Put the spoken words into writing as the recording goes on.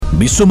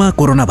विश्वमा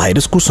कोरोना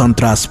भाइरसको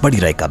सन्तास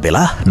बढिरहेका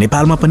बेला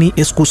नेपालमा पनि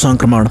यसको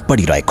संक्रमण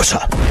बढिरहेको छ।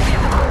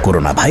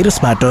 कोरोना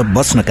भाइरसबाट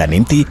बच्नका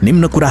निम्ति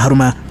निम्न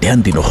कुराहरूमा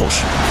ध्यान दिनुहोस्।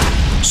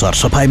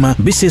 सरसफाइमा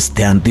विशेष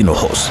ध्यान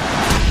दिनुहोस्।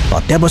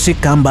 अत्यावश्यक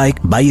काम बाहेक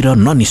बाहिर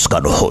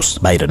ननिस्कनुहोस्।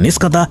 बाहिर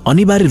निस्कदा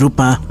अनिवार्य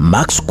रूपमा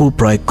मास्कको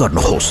प्रयोग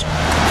गर्नुहोस्।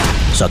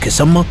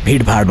 सकेसम्म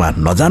भिडभाडमा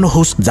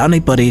नजानुहोस्। जानै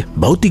परे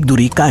भौतिक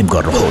दूरी कायम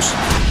गर्नुहोस्।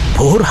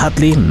 फोहोर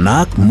हातले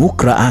नाक,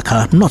 मुख र आँखा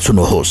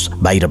नछुनुहोस्।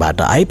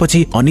 बाहिरबाट आएपछि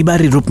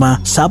अनिवार्य रूपमा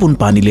साबुन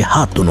पानीले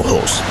हात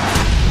धुनुहोस्।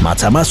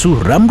 माछा मासु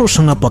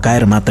राम्रोसँग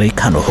पकाएर मात्रै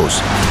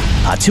खानुहोस्।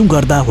 हाछ्यौं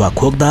गर्दा वा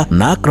खोक्दा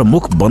नाक र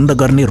मुख बन्द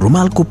गर्ने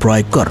रुमालको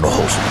प्रयोग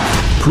गर्नुहोस्।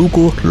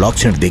 फ्लूको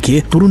लक्षण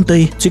देखिए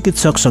तुरुन्तै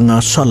चिकित्सकसँग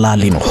सल्लाह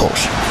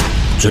लिनुहोस्।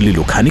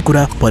 जुलिलो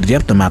खानेकुरा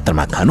पर्याप्त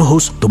मात्रामा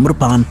खानुहोस्।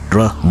 धूम्रपान र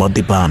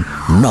मद्यपान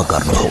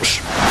नगर्नुहोस्।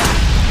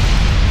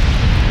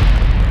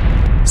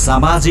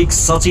 सामाजिक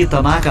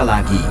सचेतनाका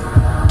लागि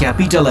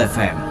capital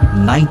FM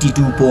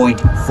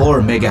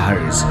 92.4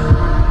 megahertz.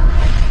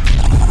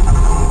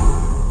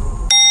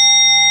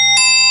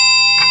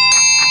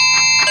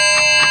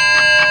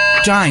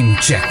 Time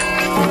check.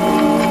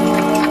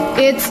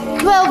 It's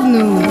 12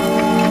 noon.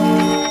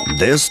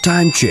 This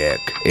time check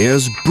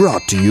is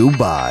brought to you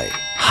by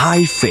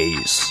High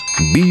Face.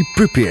 Be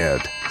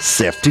prepared.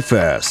 Safety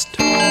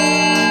first.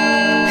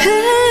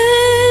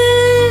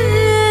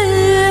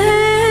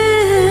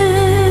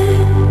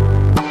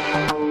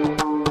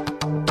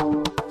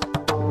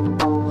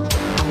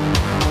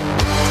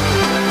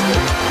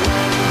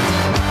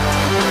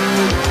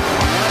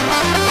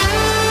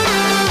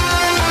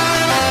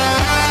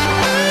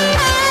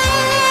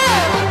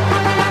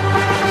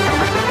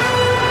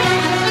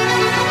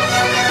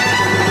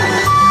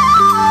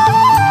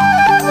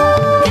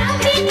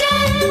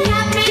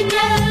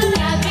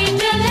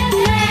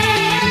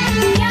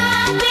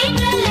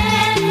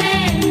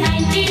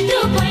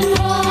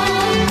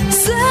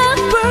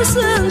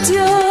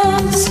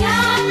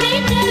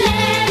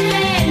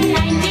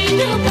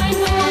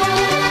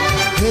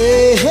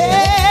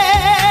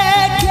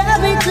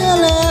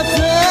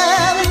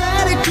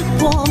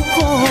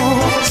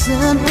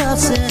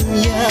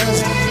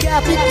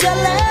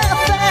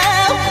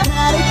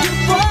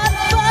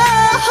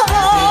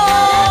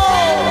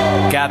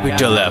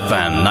 Capital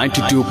FM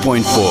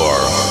 92.4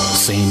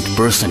 Saint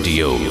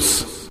Percentios.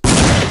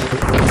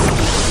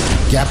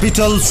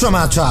 Capital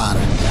समाचार.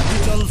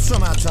 Capital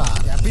समाचार.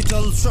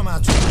 Capital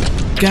समाचार.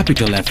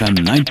 Capital FM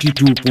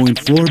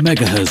 92.4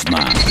 megahertz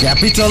मा.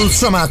 Capital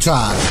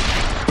समाचार.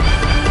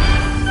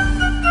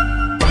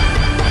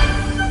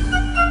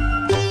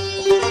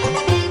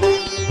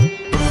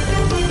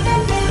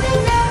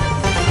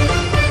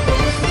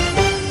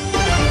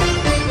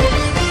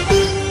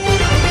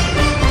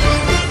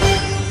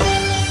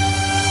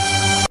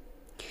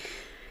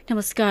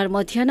 नमस्कार,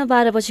 मध्याह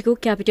 12 बजेको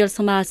capital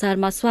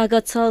समाचारमा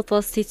स्वागत छ।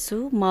 उपस्थित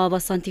छु म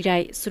बसन्ती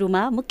राई।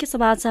 सुरुमा मुख्य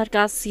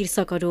समाचारका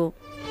शीर्षकहरू।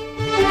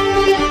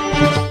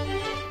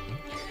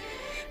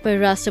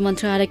 परराष्ट्र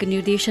मन्त्रालयको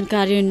निर्देशन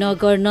कार्य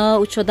नगर्न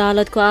उच्च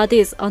अदालतको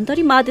आदेश।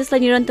 अन्तरिम आदेशलाई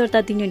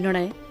निरन्तरता दिने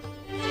निर्णय।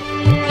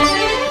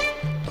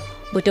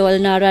 बुटवल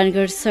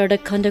नारायणगढ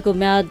सडक खण्डको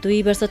म्याद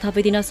 2 वर्ष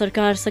थपिदिन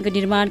सरकारसँग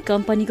निर्माण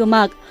कम्पनीको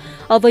माग।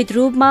 अवैध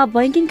रूपमा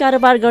बैंकिङ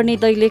कारोबार गर्ने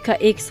दैलेखका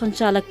एक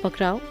सञ्चालक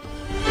पक्राउ।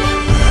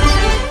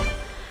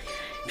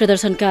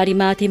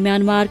 प्रदर्शनकारीमाथि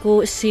म्यानमारको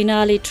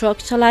सेनाले ट्रक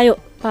चलायो।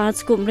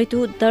 5 को मृत्यु,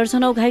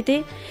 दर्जनौं घाइते।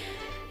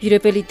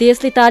 युरोपेली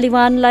देशले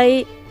तालिबानलाई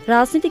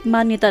राजनीतिक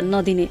मान्यता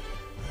नदिने।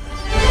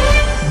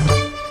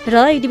 र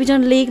ए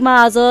डिभिजन लिगमा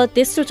आज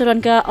तेस्रो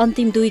चरणका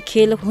अन्तिम 2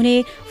 खेल हुने।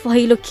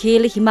 पहिलो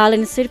खेल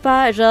हिमालयन शेर्पा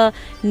र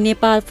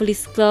नेपाल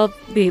पुलिस क्लब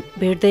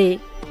भेट्दै।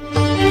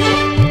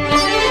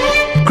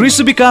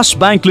 कृषि विकास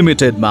बैंक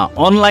लिमिटेडमा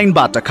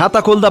अनलाइनबाट खाता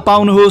खोल्दा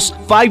पाउनुहोस्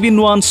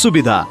 5-in-1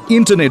 सुविधा।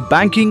 इन्टरनेट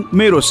ब्याङ्किङ,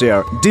 मेरो share,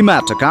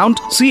 demat account,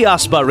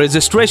 सिआसपा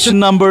registration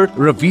number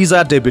र भिजा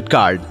डेबिट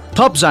कार्ड।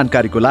 थप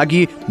जानकारीको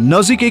लागि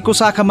नजिकैको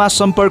शाखामा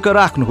सम्पर्क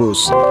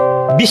राख्नुहोस्।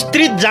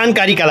 विस्तृत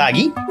जानकारीका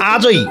लागि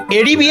आजै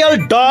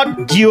adbl.gov.np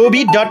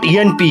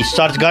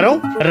सर्च गरौँ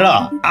र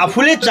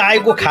आफूले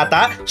चाहेको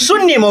खाता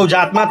शून्य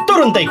मौजातमा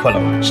तुरुन्तै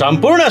खोलौँ।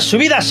 सम्पूर्ण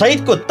सुविधा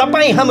सहितको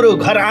तपाईँ हाम्रो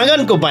घर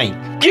आँगनको बैंक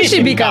कृषि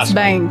विकास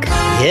बैंक।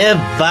 हे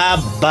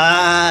बाबा,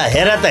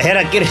 हेर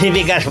कृषि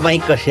विकास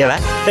बैंकको सेवा।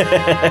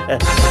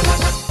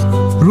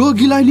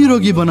 रोगीलाई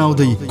निरोगी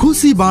बनाउँदै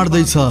खुसी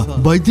बाँड्दैछ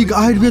वैदिक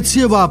आयुर्वेद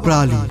सेवा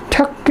प्रणाली।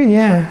 ठ्याक्कै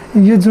यहाँ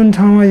यो जुन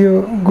ठाउँमा यो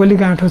गोली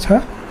गाँठो छ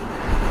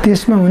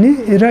त्यसमा हुने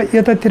र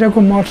यतातिरको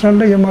मसल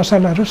र यो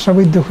मसलाहरू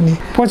सबै दुख्ने।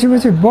 पछि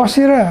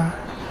बसेर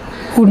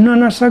उठ्न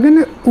नसकेन,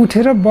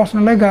 उठेर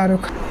बस्नलाई गाह्रो।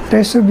 र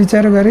यसो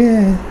विचार गरेँ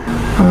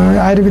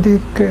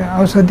आयुर्वेदिक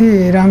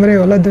औषधि राम्रै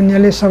होला,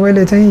 दुनियाँले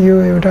सबैले चाहिँ यो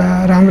एउटा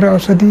राम्रो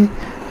औषधि,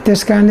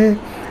 त्यस कारणले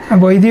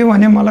भइदियो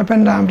भने मलाई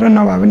पनि राम्रो,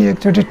 नभए पनि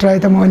एकचोटि ट्राई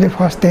त मैले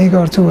फर्स्ट त्यहीँ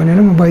गर्छु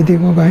भनेर म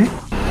वैदिकमा गएँ।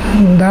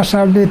 डाक्टर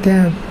साहबले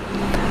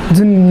त्यहाँ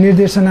जुन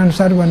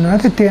निर्देशनअनुसार भन्नुभएको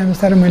थियो त्यही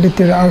अनुसार मैले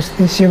त्यो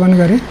औषधि सेवन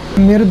गरेँ।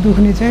 मेरो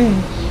दुख्ने चाहिँ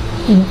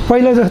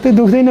पहिला जस्तै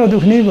दुख्दै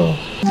नदुख्ने भयो।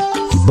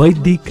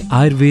 वैदिक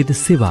आयुर्वेद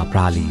सेवा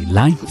प्रणाली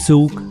लाइन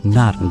चौक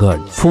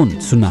नारायणगढ फोन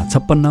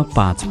 056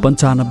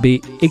 595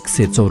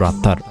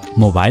 174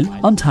 मोबाइल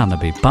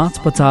 98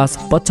 550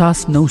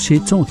 50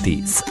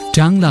 934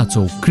 ट्याङ्ला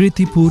चौक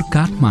कृतिपुर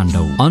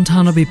काठमाडौँ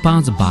 98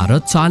 512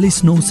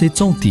 40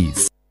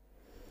 934।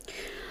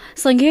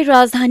 संघीय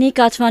राजधानी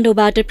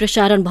काठमाडौँबाट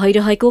प्रसारण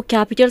भइरहेको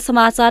क्यापिटल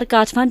समाचार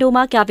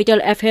काठमाडौँमा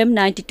क्यापिटल एफएम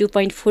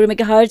 92.4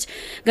 मेगाहर्ज,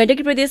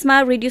 गण्डकी प्रदेशमा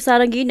रेडियो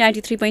सारङ्गी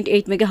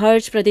 93.8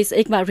 मेगाहर्ज, प्रदेश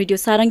 1 मा रेडियो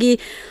सारङ्गी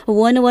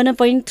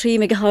 101.3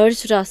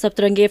 मेगाहर्ज र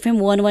सप्तरङ्गी एफएम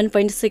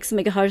 101.6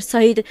 मेगाहर्ज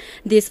सहित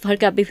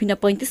देशभरका विभिन्न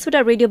 35वटा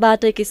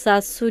रेडियोबाट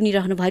एकैसाथ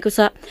सुनिरहनु भएको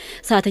छ।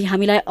 साथै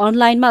हामीलाई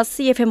अनलाइनमा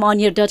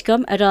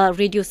cfmonyear.com र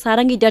रेडियो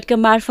सारङ्गी.com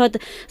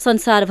मार्फत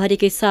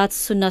संसारभरिकै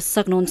साथ सुन्न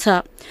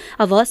सक्नुहुन्छ।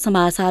 अब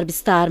समाचार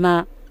विस्तारमा।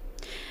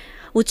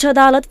 उच्च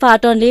अदालत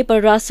पाटनले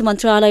परराष्ट्र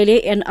मन्त्रालयले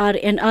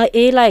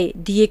एनआरएनआईलाई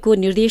दिएको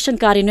निर्देशन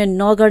कार्यान्वयन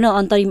नगर्न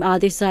अन्तरिम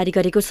आदेश जारी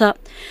गरेको छ।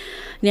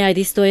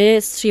 न्यायाधीशद्वय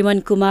श्रीमन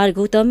कुमार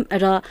गौतम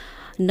र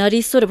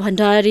नरेश्वर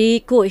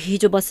भण्डारीको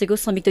हिजो बसेको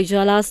संयुक्त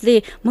इजलासले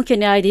मुख्य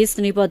न्यायाधीश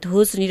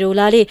नृपध्वज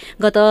निरौलाले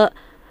गत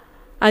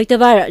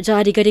आइतबार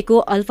जारी गरेको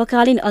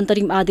अल्पकालीन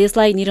अन्तरिम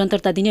आदेशलाई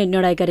निरन्तरता दिने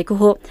निर्णय गरेको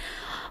हो।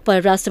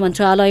 परराष्ट्र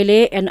मन्त्रालयले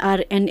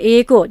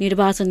एनआरएनएको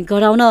निर्वाचन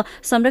गराउन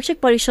संरक्षक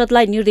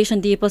परिषदलाई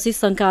निर्देशन दिएपछि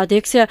संघका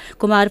अध्यक्ष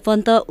कुमार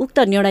पन्त उक्त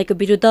निर्णयको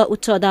विरुद्ध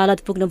उच्च अदालत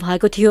पुग्नु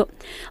भएको थियो।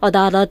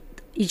 अदालत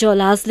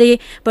इजलासले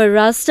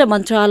परराष्ट्र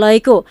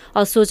मन्त्रालयको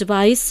असोज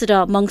 22 र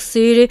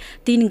मङ्सिर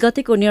 3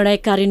 गतेको निर्णय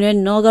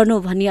कार्यान्वयन नगर्नु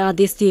भन्ने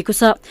आदेश दिएको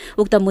छ।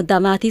 उक्त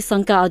मुद्दामाथि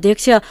संघका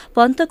अध्यक्ष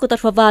पन्तको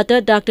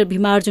तर्फबाट डाक्टर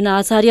भीमार्जुन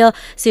आचार्य,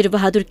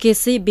 शेरबहादुर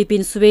केसी,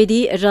 विपिन सुवेदी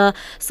र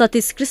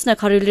सतीश कृष्ण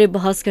खरेलले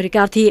बहस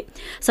गरेका थिए।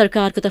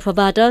 सरकारको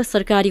तर्फबाट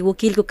सरकारी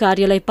वकिलको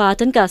कार्यालय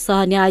पाटनका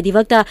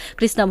सहन्यायाधिवक्ता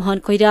कृष्ण मोहन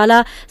कोइराला,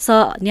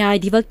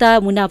 सहन्यायाधिवक्ता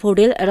मुन्ना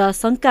पौडेल र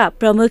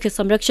संघका प्रमुख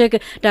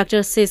संरक्षक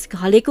डाक्टर शेष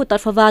घलेको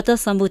तर्फबाट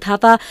शम्भु थापा,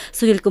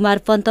 सुनिल कुमार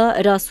पन्त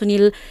र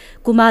सुनिल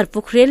कुमार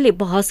पोखरेलले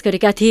बहस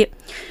गरेका थिए।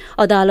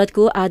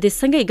 अदालतको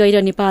आदेशसँगै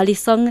गैर नेपाली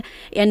संघ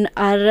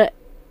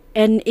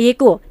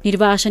एनआरएनएको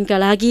निर्वाचनका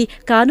लागि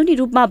कानूनी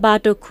रूपमा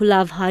बाटो खुल्ला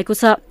भएको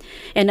छ।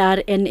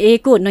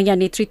 एनआरएनएको नयाँ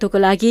नेतृत्वको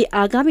लागि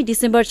आगामी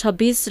डिसेम्बर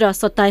 26 र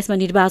 27 मा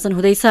निर्वाचन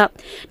हुँदैछ।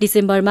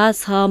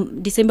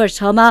 डिसेम्बर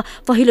 6 मा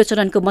पहिलो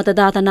चरणको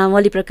मतदाता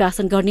नामावली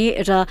प्रकाशन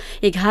गर्ने र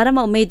 11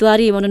 मा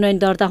उम्मेदवारी मनोनयन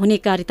दर्ता हुने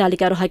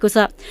कार्यतालिका रहेको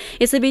छ।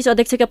 यसैबीच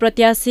अध्यक्षका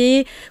प्रत्याशी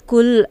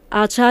कुल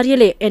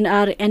आचार्यले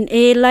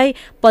एनआरएनएलाई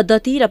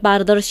पद्धति र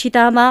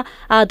पारदर्शितामा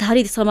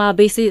आधारित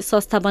समावेशी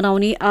संस्था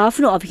बनाउने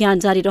आफ्नो अभियान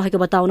जारी रहेको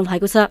बताउनु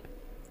भएको छ।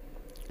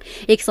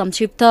 एक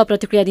संक्षिप्त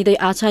प्रतिक्रिया दिँदै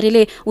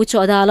आचार्यले उच्च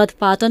अदालत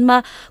पाटनमा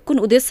कुन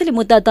उद्देश्यले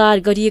मुद्दा दायर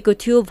गरिएको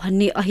थियो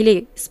भन्ने अहिले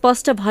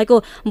स्पष्ट भएको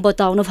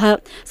बताउनुभयो।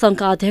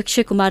 संघका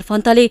अध्यक्ष कुमार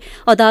पन्तले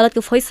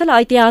अदालतको फैसला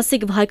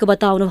ऐतिहासिक भएको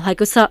बताउनु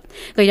भएको छ।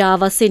 गैर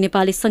आवासीय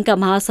नेपाली संघका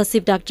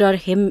महासचिव डाक्टर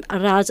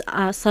हेमराज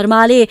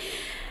शर्माले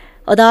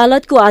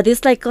अदालतको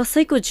आदेशलाई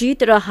कसैको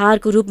जित र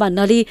हारको रूपमा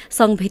नलिई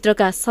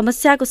संघभित्रका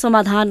समस्याको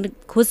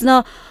समाधान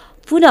खोज्न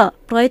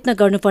पुनः प्रयत्न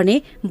गर्नुपर्ने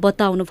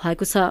बताउनु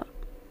भएको छ।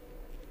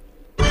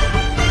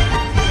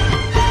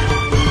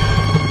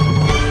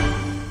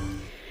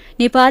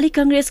 नेपाली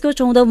कांग्रेसको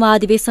 14औं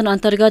महाधिवेशन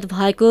अन्तर्गत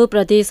भएको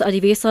प्रदेश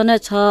अधिवेशन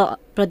 6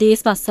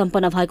 प्रदेशमा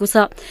सम्पन्न भएको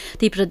छ।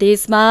 ती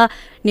प्रदेशमा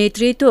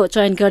नेतृत्व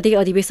चयन गर्दै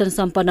अधिवेशन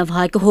सम्पन्न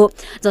भएको हो,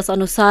 जस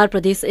अनुसार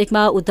प्रदेश 1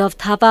 मा उद्धव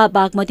थापा,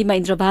 बागमतीमा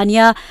इन्द्र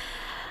बानिया,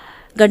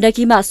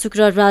 गण्डकीमा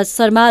शुक्रराज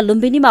शर्मा,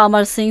 लुम्बिनीमा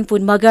अमर सिंह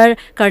पुन मगर,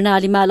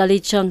 कर्णालीमा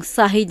ललितजंग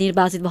शाही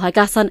निर्वाचित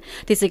भएका छन्।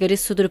 त्यसैगरी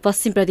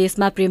सुदूरपश्चिम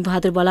प्रदेशमा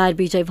प्रेमबहादुर बलायर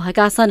विजय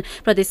भएका छन्।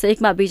 प्रदेश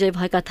 1 मा विजय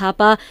भएका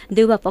थापा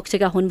देउबा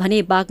पक्षका हुन्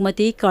भने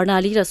बागमती,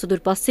 कर्णाली र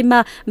सुदूरपश्चिममा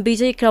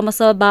विजय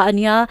क्रमशः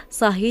बानिया,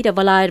 शाही र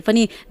बलायर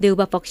पनि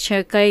देउबा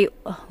पक्षकै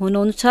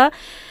हुनुहुन्छ।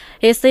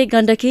 यस्तै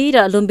गण्डकी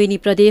र लुम्बिनी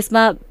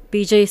प्रदेशमा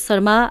विजय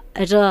शर्मा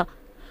र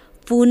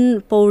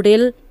पुन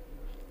पौडेल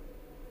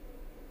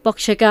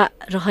पक्षका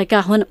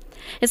रहेका हुन्।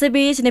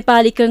 यसैबीच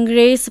नेपाली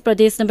कांग्रेस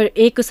प्रदेश नम्बर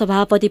 1 को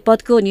सभापति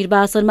पदको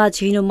निर्वाचनमा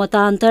झिनो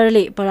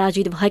मतान्तरले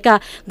पराजित भएका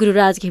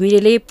गुरुराज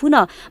घिमिरेले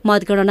पुनः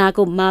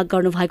मतगणनाको माग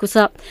गर्नुभएको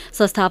छ।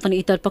 संस्थापन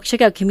इतर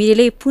पक्षका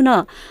घिमिरेले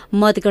पुनः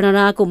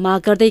मतगणनाको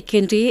माग गर्दै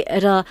केन्द्रीय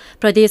र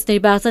प्रदेश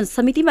निर्वाचन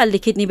समितिमा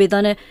लिखित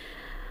निवेदन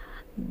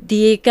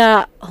दिएका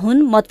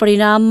हुन्।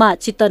 मतपरिणाममा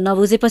चित्त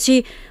नबुझेपछि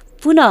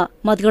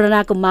पुनः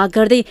मतगणनाको माग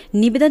गर्दै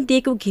निवेदन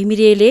दिएको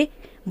घिमिरेले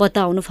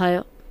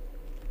बताउनुभयो।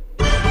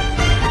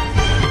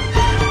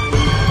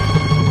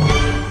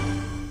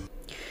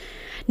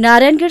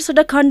 नारायणगढ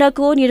सडक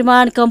खण्डको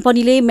निर्माण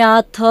कम्पनीले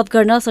म्याद थप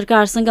गर्न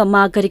सरकारसँग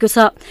माग गरेको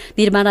छ।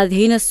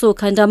 निर्माणाधीन सो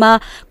खण्डमा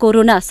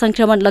कोरोना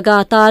संक्रमण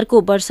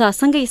लगातारको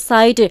वर्षासँगै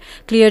साइट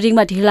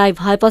क्लियरिङमा ढिलाइ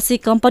भएपछि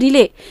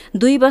कम्पनीले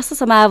 2 वर्ष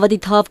समयावधि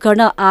थप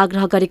गर्न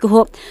आग्रह गरेको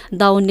हो।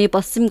 दाउन्ने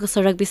पश्चिमको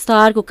सडक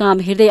विस्तारको काम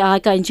हेर्दै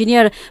आएका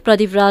इन्जिनियर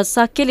प्रदीप राज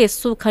साक्यले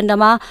सो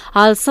खण्डमा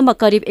हालसम्म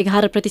करिब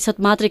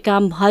 11% मात्रै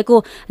काम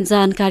भएको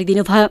जानकारी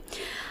दिनुभयो।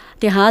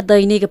 त्यहाँ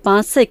दैनिक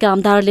 500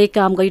 कामदारले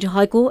काम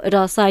गरिरहेको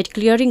र साइट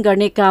क्लियरिङ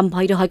गर्ने काम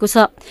भइरहेको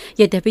छ।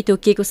 यद्यपि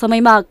तोकिएको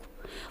समयमा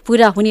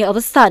पूरा हुने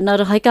अवस्था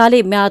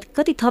नरहेकाले म्याद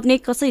कति थप्ने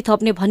कसरी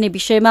थप्ने भन्ने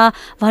विषयमा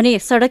भने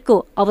सडकको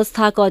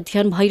अवस्थाको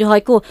अध्ययन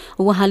भइरहेको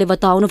उहाँले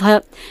बताउनुभयो।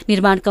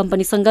 निर्माण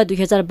कम्पनीसँग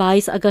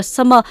 2022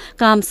 अगस्तसम्म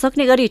काम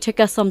सक्ने गरी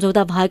ठेक्का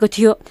सम्झौता भएको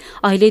थियो।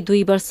 अहिले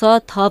 2 वर्ष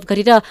थप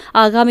गरेर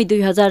आगामी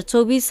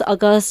 2024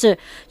 अगस्त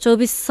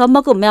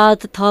 24सम्मको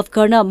म्याद थप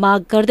गर्न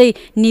माग गर्दै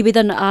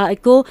निवेदन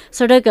आएको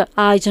सडक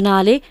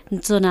आयोजनाले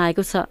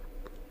जनाएको छ।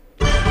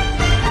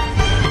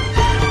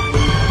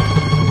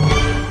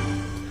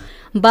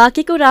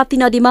 बाँकेको राप्ती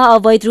नदीमा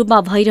अवैध रूपमा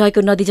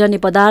भइरहेको नदीजन्य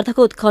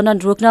पदार्थको उत्खनन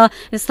रोक्न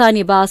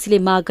स्थानीयवासीले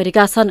माग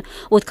गरेका छन्।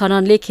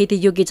 उत्खननले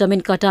खेतीयोग्य जमिन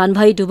कटान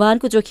भई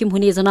डुबानको जोखिम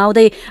हुने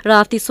जनाउँदै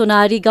राप्ती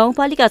सोनारी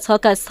गाउँपालिका 6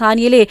 का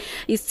स्थानीयले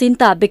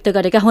चिन्ता व्यक्त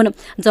गरेका हुन्।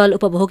 जल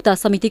उपभोक्ता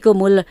समितिको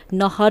मूल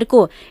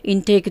नहरको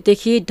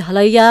इन्टेकदेखि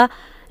ढलैया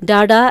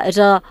डाँडा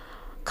र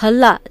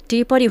खल्ला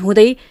टेपरी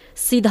हुँदै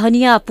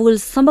सिधनिया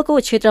पुलसम्मको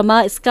क्षेत्रमा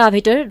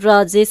स्काभेटर र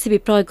जेसीबी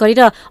प्रयोग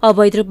गरेर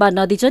अवैध रूपमा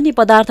नदीजन्य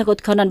पदार्थको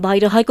उत्खनन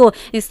भइरहेको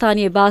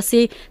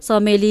स्थानीयवासी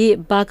समेली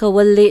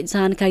बाकवलले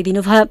जानकारी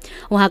दिनुभयो।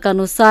 उहाँका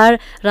अनुसार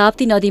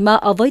राप्ती नदीमा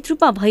अवैध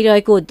रूपमा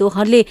भइरहेको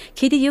दोहनले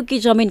खेतीयोग्य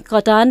जमिन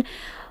कटान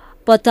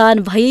पटान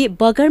भई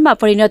बगरमा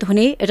परिणत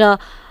हुने र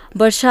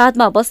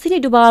वर्षातमा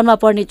बस्ती डुबानमा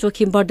पर्ने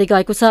जोखिम बढ्दै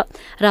गएको छ।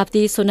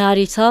 राप्ती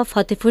सोनारी 6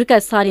 फतेपुरका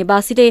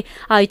स्थानीयवासीले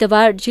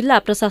आइतबार जिल्ला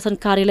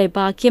प्रशासन कार्यालय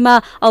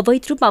बाँकेमा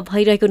अवैध रूपमा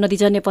भइरहेको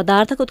नदीजन्य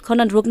पदार्थको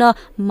उत्खनन रोक्न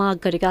माग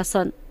गरेका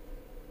छन्।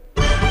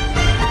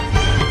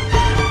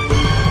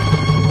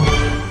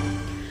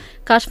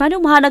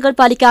 काठमाडौँ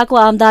महानगरपालिकाको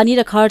आमदानी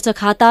र खर्च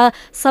खाता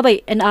सबै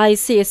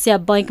एनआईसी एसिया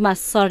बैंकमा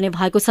सर्ने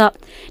भएको छ।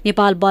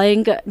 नेपाल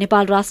बैंक,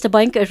 नेपाल राष्ट्र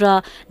बैंक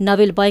र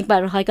नवेल बैंकमा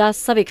रहेका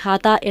सबै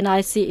खाता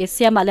एनआईसी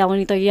एसियामा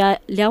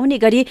ल्याउने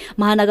गरी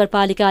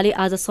महानगरपालिकाले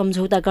आज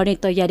सम्झौता गर्ने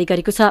तयारी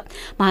गरेको छ।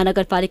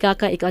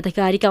 महानगरपालिकाका एक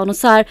अधिकारीका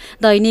अनुसार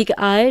दैनिक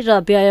आय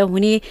र व्यय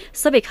हुने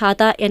सबै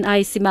खाता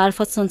एनआईसी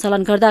मार्फत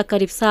सञ्चालन गर्दा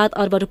करिब 7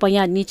 अर्ब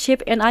रुपैयाँ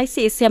निक्षेप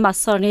एनआईसी एसियामा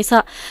सर्नेछ।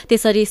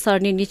 त्यसरी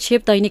सर्ने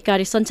निक्षेप दैनिक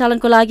कार्य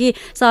सञ्चालनको लागि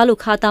चालु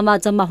खातामा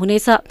जम्मा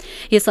हुनेछ।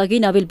 यसअघि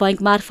नवेल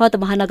बैंक मार्फत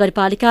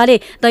महानगरपालिकाले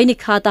दैनिक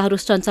खाताहरू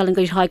सञ्चालन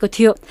गरिरहेको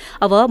थियो।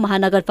 अब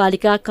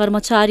महानगरपालिका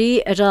कर्मचारी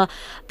र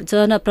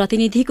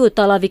जनप्रतिनिधिको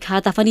तलबी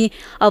खाता पनि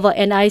अब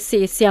एनआईसी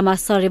एसियामा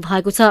सर्ने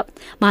भएको छ।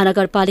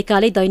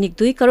 महानगरपालिकाले दैनिक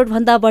 2 करोड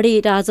भन्दा बढी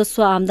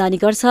राजस्व आमदानी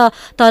गर्छ,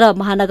 तर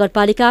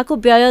महानगरपालिकाको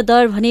व्यय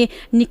दर भने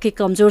निकै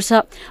कमजोर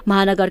छ।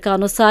 महानगरका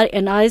अनुसार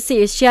एनआईसी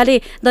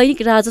एसियाले दैनिक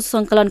राजस्व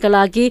सङ्कलनका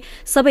लागि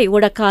सबै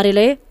वडा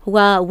कार्यालय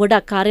वा वडा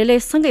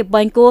कार्यालयसँगै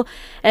बैंकको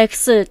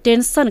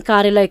एक्सटेन्सन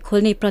कार्यालय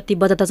खोल्ने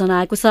प्रतिबद्धता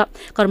जनाएको छ।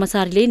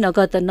 कर्मचारीले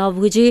नगद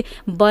नबुझी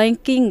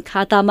बैंकिङ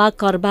खातामा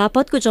कर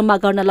बापतको जम्मा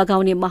गर्न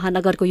लगाउने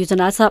महानगरको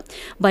योजना छ।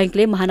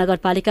 बैंकले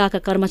महानगरपालिकाका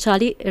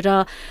कर्मचारी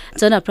र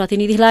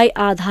जनप्रतिनिधिलाई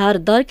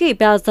आधार दरकै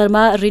ब्याज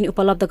दरमा ऋण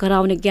उपलब्ध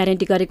गराउने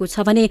ग्यारेन्टी गरेको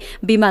छ भने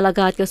बीमा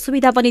लगायतका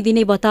सुविधा पनि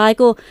दिने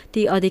बताएको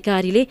ती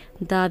अधिकारीले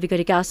दावी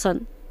गरेका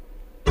छन्।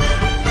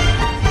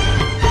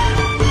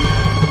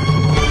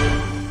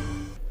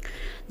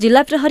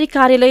 जिल्ला प्रहरी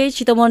कार्यालय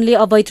चितवनले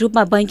अवैध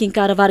रूपमा बैंकिङ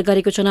कारोबार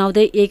गरेको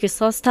जनाउँदै एक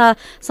संस्था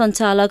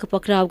सञ्चालक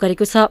पक्राउ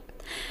गरेको छ।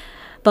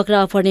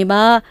 पक्राउ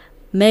पर्नेमा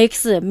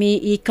makes me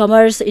e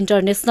commerce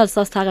international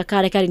संस्थाका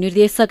कार्यकारी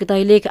निर्देशक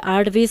दैलेख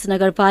आडविस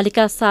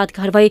नगरपालिका 7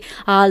 घर भई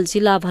हाल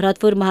जिल्ला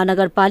भरतपुर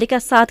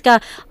महानगरपालिका 7 का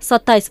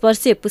 27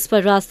 वर्षीय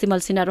पुष्पराज तिमल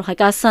सिन्हा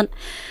रहेका छन्।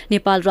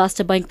 नेपाल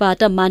राष्ट्र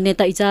बैंकबाट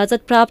मान्यता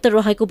इजाजत प्राप्त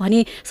रहेको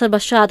भनी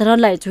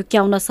सर्वसाधारणलाई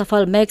झुक्क्याउन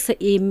सफल मेक्स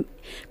ई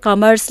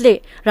कमर्सले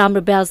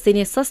राम्रो ब्याज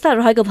दिने संस्था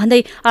रहेको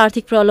भन्दै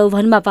आर्थिक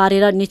प्रलोभनमा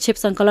पारेर निक्षेप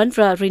सङ्कलन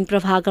र ऋण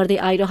प्रवाह गर्दै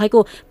आइरहेको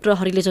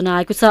प्रहरीले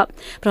जनाएको छ।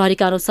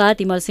 प्रहरीका अनुसार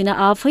तिमल सिन्हा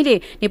आफैले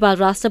नेपाल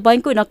राष्ट्र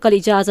बैंकको नक्कली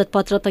इजाजत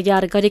पत्र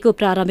तयार गरेको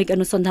प्रारम्भिक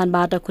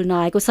अनुसन्धानबाट खुल्न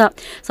आएको छ।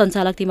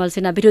 सञ्चालक तिमल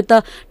सिन्हा विरुद्ध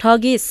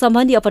ठगी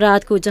सम्बन्धी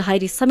अपराधको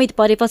जहारी समेत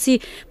परेपछि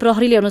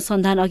प्रहरीले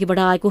अनुसन्धान अघि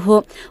बढाएको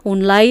हो।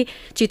 उनलाई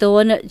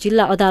चितवन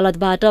जिल्ला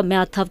अदालतबाट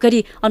म्याद थप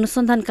गरी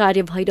अनुसन्धान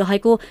कार्य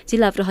भइरहेको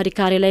जिल्ला प्रहरी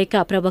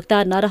कार्यालयका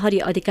प्रवक्ता नरहरि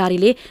अधिकारीले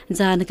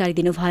जानकारी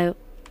दिनुभयो।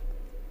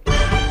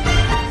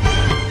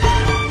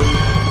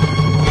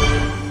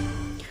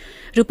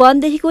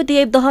 रूपन्देहीको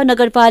देवदह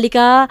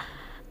नगरपालिका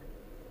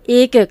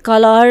 1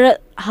 कलर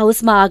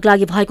हाउसमा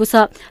आगलागी भएको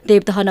छ।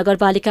 देवदह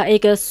नगरपालिका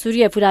 1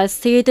 सूर्यपुरा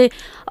स्थित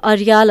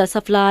अर्याल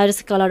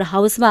सप्लायर्स कलर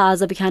हाउसमा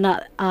आज बिहान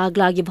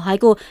आगलागी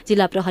भएको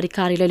जिल्ला प्रहरी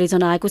कार्यालयले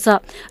जनाएको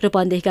छ।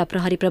 रूपन्देहीका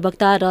प्रहरी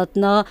प्रवक्ता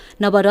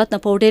नवरत्न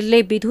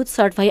पौडेलले विद्युत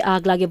सर्ट भई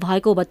आगलागी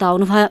भएको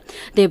बताउनुभयो।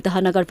 देवदह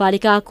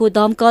नगरपालिकाको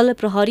दमकल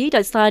प्रहरी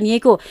र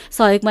स्थानीयको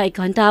सहयोगमा 1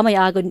 घण्टामै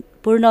आगो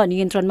पूर्ण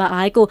नियन्त्रणमा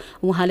आएको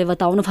उहाँले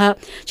बताउनुभयो।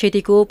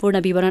 क्षतिको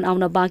पूर्ण विवरण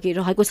आउन बाँकी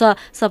रहेको छ।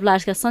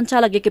 सप्लायर्सका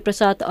सञ्चालक यज्ञ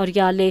प्रसाद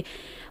अर्यालले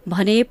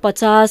भने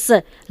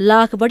 50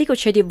 लाख बढीको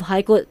क्षति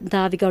भएको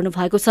दावी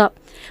गर्नुभएको छ।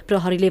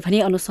 प्रहरीले भने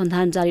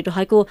अनुसन्धान जारी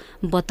रहेको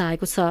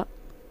बताएको छ।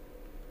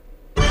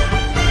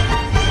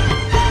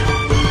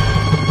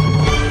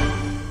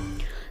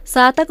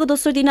 साताको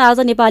दोस्रो दिन आज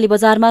नेपाली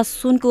बजारमा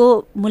सुनको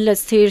मूल्य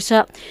स्थिर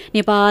छ।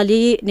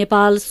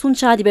 नेपाल सुन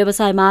चाँदी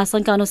व्यवसाय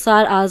महासङ्घका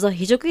अनुसार आज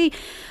हिजोकै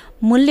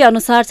मूल्य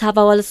अनुसार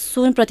छापावल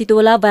सुन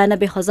प्रतितोला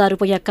 92,000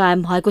 रुपैयाँ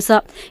कायम भएको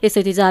छ।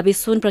 यसै तेजाबी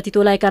सुन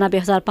प्रतितोला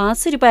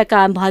 91,500 रुपैयाँ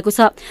कायम भएको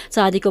छ।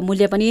 चाँदीको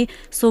मूल्य पनि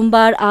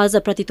सोमबार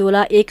आज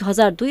प्रतितोला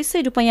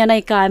 1,200 रुपैयाँ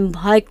नै कायम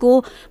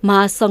भएको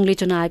महासंघले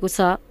जनाएको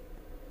छ।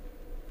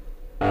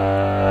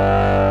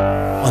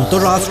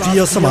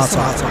 अन्तर्राष्ट्रिय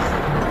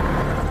समाचार।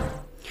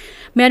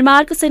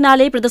 म्यानमारको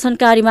सेनाले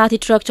प्रदर्शनकारीमाथि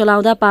ट्रक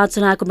चलाउँदा 5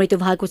 जनाको मृत्यु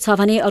भएको छ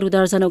भने अरू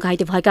दर्जनौ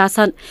घाइते भएका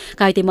छन्।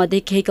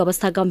 घाइतेमध्ये केहीको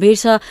अवस्था गम्भीर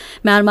छ।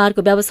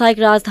 म्यानमारको व्यावसायिक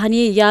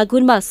राजधानी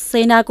यागुनमा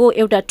सेनाको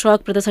एउटा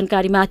ट्रक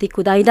प्रदर्शनकारीमाथि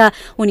कुदाइँदा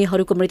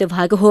उनीहरूको मृत्यु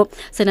भएको हो।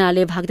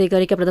 सेनाले भाग्दै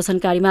गरेका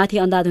प्रदर्शनकारीमाथि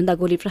अन्धाधुन्दा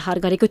गोली प्रहार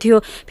गरेको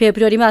थियो।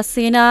 फेब्रुअरीमा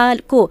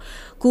सेनाको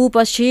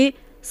कुपछि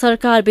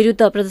सरकार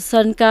विरुद्ध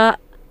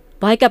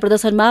भएका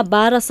प्रदर्शनमा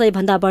 1,200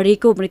 भन्दा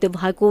बढीको मृत्यु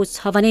भएको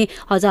छ भने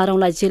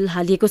हजारौंलाई जेल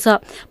हालिएको छ।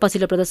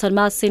 पछिल्लो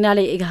प्रदर्शनमा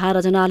सेनाले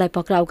 11 जनालाई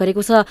पक्राउ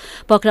गरेको छ।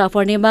 पक्राउ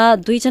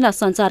पर्नेमा 2 जना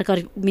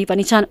सञ्चारकर्मी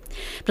पनि छन्।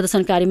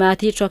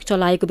 प्रदर्शनकारीमाथि ट्रक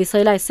चलाएको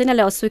विषयलाई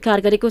सेनाले अस्वीकार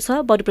गरेको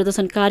छ। बरु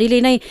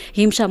प्रदर्शनकारीले नै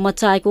हिंसा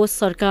मच्चाएको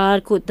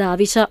सरकारको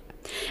दावी छ।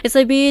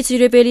 यसैबीच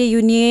युरोपेली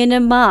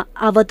युनियनमा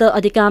आबद्ध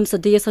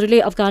अधिकांश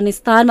देशहरूले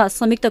अफगानिस्तानमा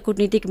संयुक्त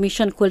कूटनीतिक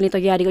मिशन खोल्ने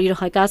तयारी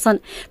गरिरहेका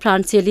छन्।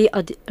 फ्रान्सेली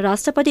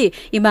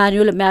राष्ट्रपति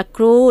इमानुएल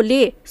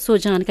म्याक्रोले सो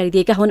जानकारी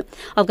दिएका हुन्।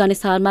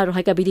 अफगानिस्तानमा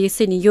रहेका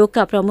विदेशी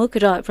नियोगका प्रमुख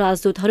र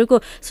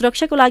राजदूतहरूको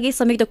सुरक्षाको लागि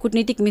संयुक्त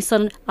कूटनीतिक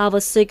मिशन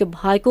आवश्यक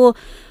भएको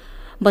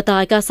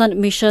बताएका छन्।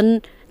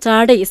 मिशन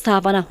चाँडै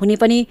स्थापना हुने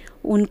पनि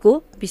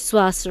उनको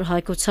विश्वास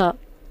रहेको छ।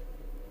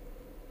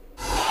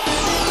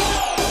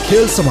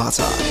 खेल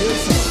समाचार।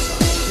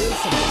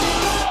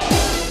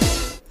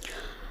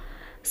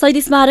 शहीद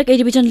स्मारक ए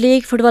डिभिजन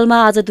लीग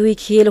फुटबलमा आज 2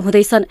 खेल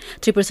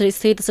हुँदैछन्। त्रिपुरेश्वर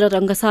स्थित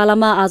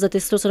रङ्गशालामा आज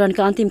तेस्रो चरणका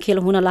अन्तिम खेल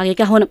हुन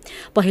लागेका हुन्।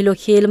 पहिलो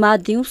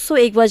खेलमा दिउँसो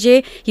 1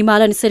 बजे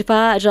हिमालयन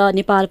शेर्पा र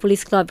नेपाल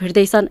पुलिस क्लब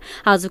भिड्दैछन्।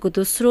 आजको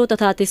दोस्रो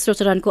तथा तेस्रो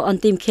चरणको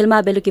अन्तिम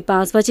खेलमा बेलुकी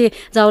 5 बजे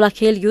जाउला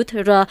खेल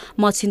युथ र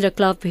मच्छिन्द्र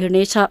क्लब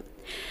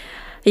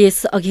भिड्नेछ।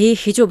 यसअघि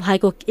हिजो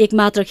भएको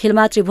एकमात्र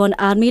खेलमा त्रिभुवन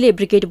आर्मीले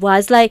ब्रिगेड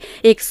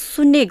बॉयजलाई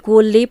 1-0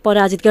 गोलले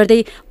पराजित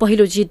गर्दै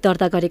पहिलो जित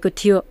दर्ता गरेको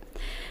थियो।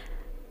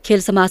 खेल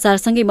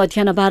समाचारसँगै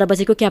मध्याह 12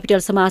 बजेको क्यापिटल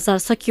समाचार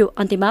सकियो।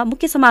 अन्त्यमा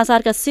मुख्य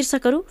समाचारका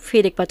शीर्षकहरू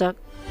फेरि एकपटक।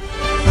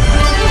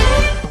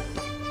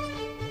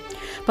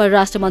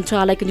 परराष्ट्र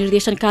मन्त्रालयको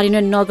निर्देशन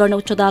कार्यान्वयन नगर्न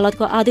उच्च अदालतको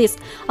आदेश।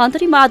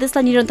 अन्तरिम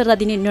आदेशलाई निरन्तरता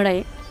दिने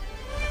निर्णय।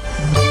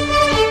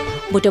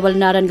 बुटवल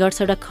नारायणगढ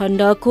सडक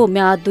खण्डको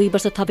म्याद 2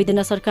 वर्ष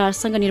थपिदिन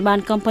सरकारसँग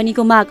निर्माण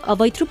कम्पनीको माग।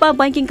 अवैध रूपमा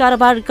बैंकिङ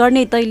कारोबार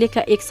गर्ने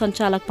दैलेखका एक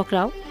सञ्चालक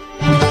पक्राउ।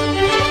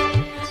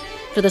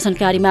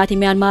 प्रदर्शनकारीमाथि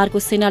म्यानमारको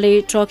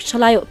सेनाले ट्रक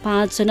चलायो।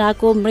 5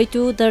 जनाको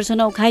मृत्यु,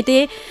 दर्जनौ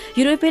घाइते।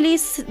 युरोपेली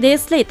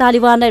देशले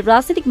तालिबानलाई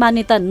राजनीतिक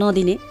मान्यता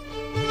नदिने।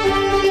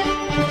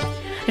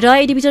 र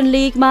ए डिभिजन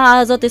लीगमा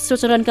आज तेस्रो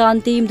चरणका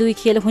अन्तिम 2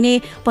 खेल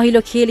हुने।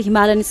 पहिलो खेल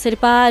हिमालयन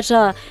शेर्पा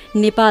र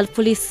नेपाल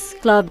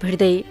पुलिस क्लब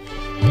भिड्दै।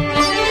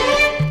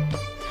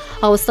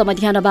 हवस् त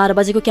मध्याह 12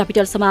 बजेको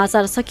क्यापिटल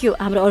समाचार सकियो।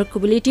 हाम्रो अर्को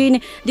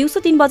बुलेटिन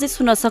दिउँसो 3 बजे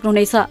सुन्न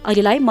सक्नुहुनेछ।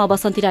 अहिलेलाई म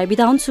बसन्ती राई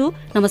बिदा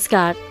हुन्छु।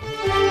 नमस्कार।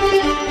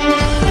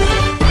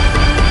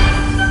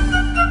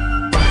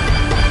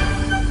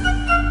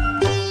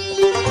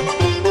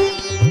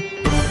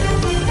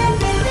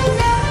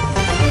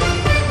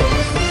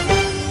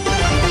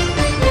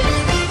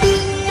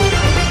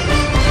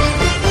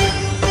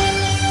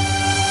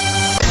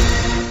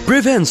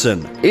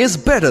 Prevention is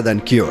better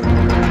than cure.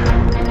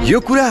 यो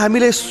कुरा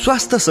हामीले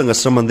स्वास्थ्यसँग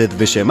सम्बन्धित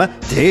विषयमा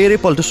धेरै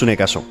पल्ट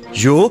सुनेका छौं।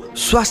 यो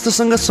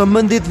स्वास्थ्यसँग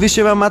सम्बन्धित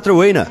विषयमा मात्र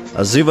होइन,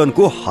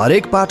 जीवनको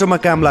हरेक पाटोमा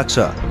काम लाग्छ,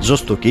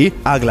 जस्तो कि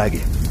आगलागी।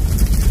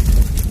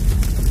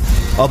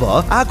 अब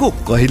आगो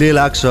कहिले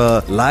लाग्छ,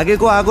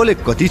 लागेको आगोले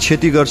कति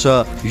क्षति गर्छ,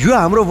 यो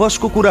हाम्रो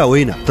वशको कुरा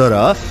होइन। तर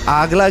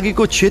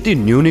आगलागीको क्षति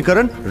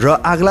न्यूनीकरण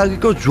र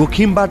आगलागीको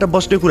जोखिमबाट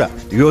बस्ने कुरा,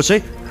 यो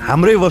चाहिँ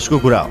हाम्रै वशको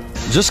कुरा हो।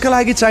 जसका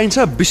लागि चाहिन्छ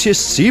विशेष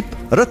सिप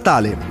र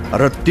तालिम,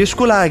 र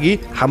त्यसको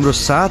लागि हाम्रो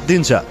साथ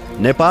दिन्छ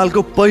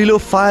नेपालको पहिलो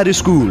फायर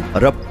स्कुल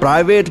र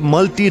private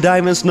multi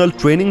dimensional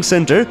training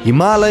centre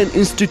Himalayan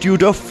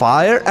institute of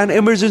fire and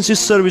emergency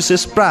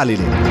services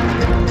प्रालीले,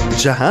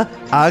 जहाँ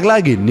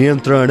आगलागी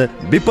नियन्त्रण,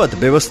 विपद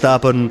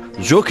व्यवस्थापन,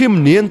 जोखिम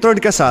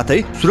नियन्त्रणका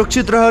साथै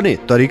सुरक्षित रहने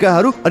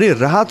तरिकाहरू अनि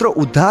राहत र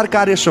उद्धार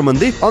कार्य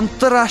सम्बन्धी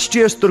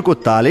अन्तर्राष्ट्रिय स्तरको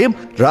तालिम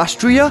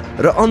राष्ट्रिय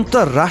र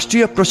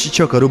अन्तर्राष्ट्रिय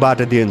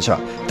प्रशिक्षकहरूबाट दिइन्छ।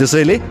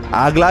 त्यसैले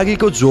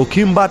आगलागीको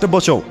जोखिमबाट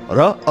बचौं र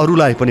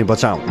अरूलाई पनि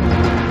बचाऊ।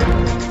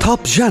 थप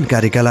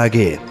जानकारीका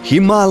लागि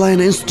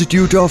Himalayan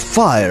institute of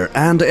fire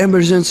and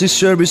emergency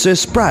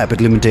services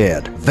private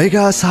limited,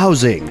 Vegas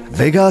housing,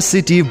 Vegas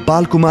city,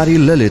 Balkumari,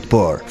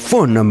 Lalitpur.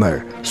 Phone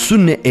number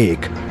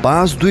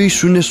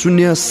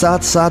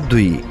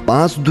 01-5200-772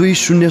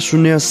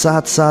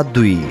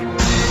 5200-772।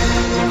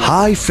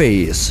 High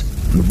face,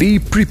 be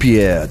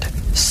prepared,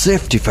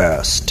 safety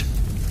first.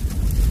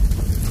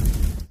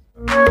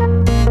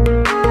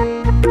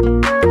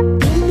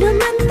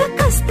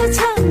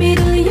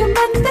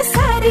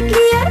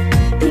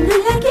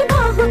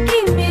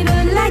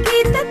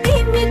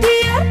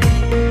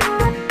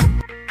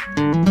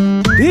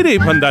 धेरै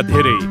भन्दा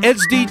धेरै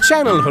HD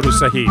च्यानलहरू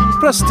सहित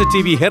प्रष्ट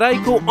टिभी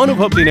हेराइको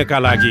अनुभव लिनका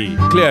लागि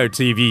clear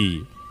TV.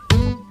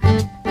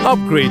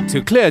 Upgrade to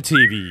Clear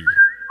TV.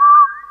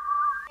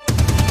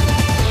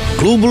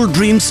 Global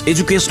Dreams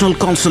Educational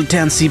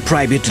Consultancy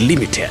Private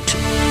Limited.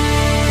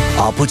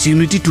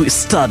 Opportunity to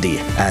study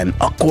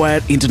and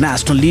acquire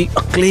internationally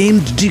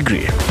acclaimed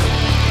degree.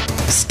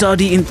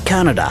 Study in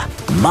Canada,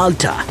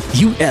 Malta,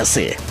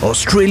 USA,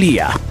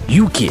 Australia,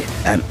 UK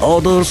and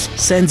others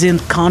Schengen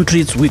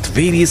countries with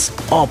various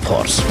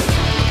offers.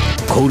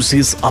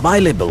 Courses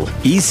available: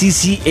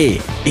 ECCA,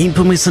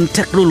 Information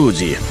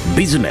Technology,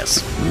 Business,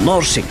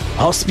 Nursing,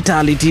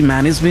 Hospitality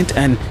Management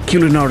and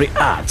Culinary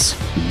Arts,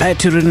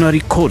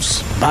 Veterinary Course,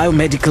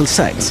 Biomedical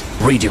Science,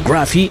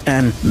 Radiography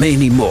and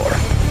many more.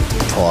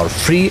 For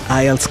free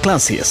IELTS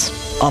classes,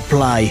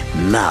 apply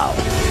now.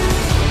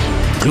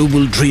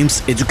 Global Dreams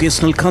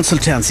Educational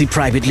Consultancy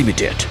Private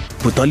Limited,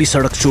 Putali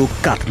Sadak Chowk,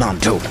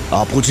 Kathmandu,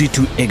 opposite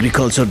to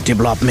Agriculture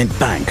Development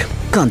Bank.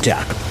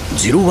 Contact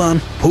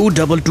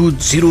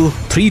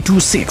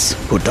 01-4220-326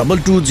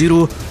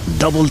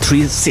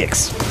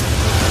 4220-336.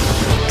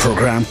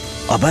 Program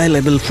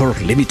available for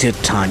limited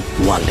time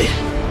only.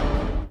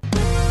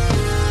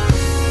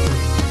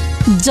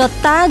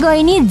 जता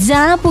गए नि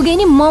जहाँ पुगे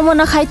नि मोमो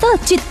नखाइ त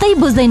चित्तै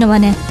बुझ्दैन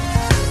भने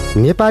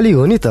नेपाली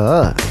हो नि त।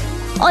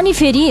 अनि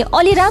फेरि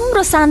अलि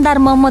राम्रो शानदार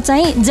मोमो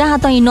चाहिँ जहाँ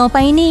तै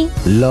नपाइने।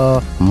 ल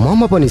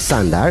मोमो पनि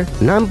शानदार,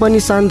 नाम पनि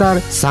शानदार,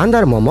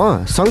 शानदार मोमो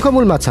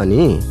शङ्खमूलमा छ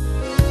नि।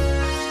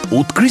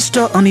 उत्कृष्ट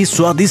अनि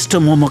स्वादिष्ट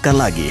मोमोका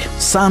लागि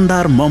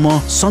शानदार मोमो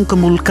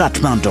शङ्खमूल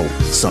काठमाडौँ।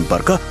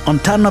 सम्पर्क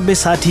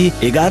 9860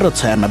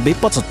 1196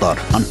 75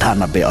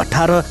 98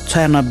 18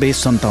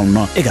 96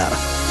 57 11।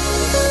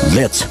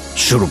 Let's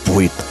शुरू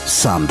with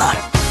शानदार।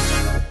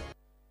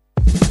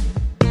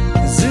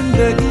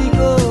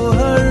 जिन्दगीको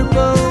हर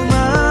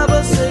पलमा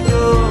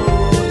बसेको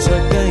छ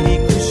कहीँ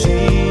खुसी,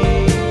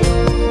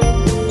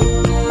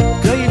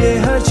 कहिले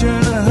हर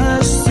क्षण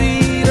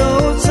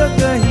हाँसिरहन्छ,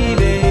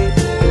 कहिले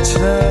छ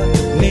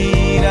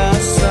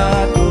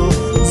निराशाको।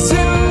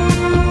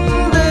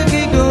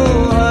 जिन्दगीको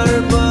हर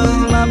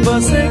पलमा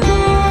बसेको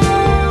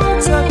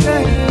छ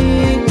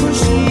कहीँ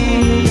खुसी।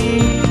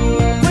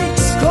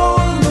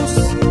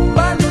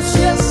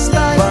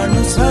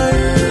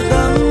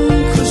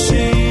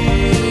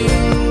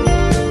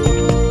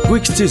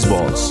 Quicks Cheese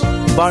Balls.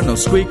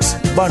 Barnos Quicks,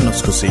 Barnos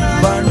खुसी।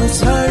 Barnos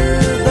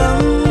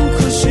हरदम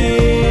खुसी।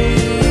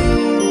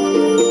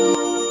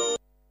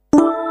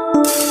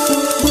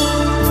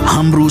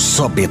 हाम्रो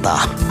सभ्यता,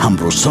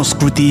 हाम्रो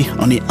संस्कृति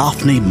अनि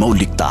आफ्नै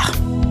मौलिकता।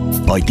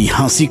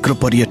 ऐतिहासिक र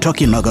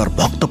पर्यटकीय नगर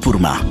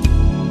भक्तपुरमा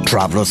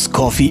travellers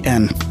coffee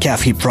and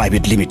cafe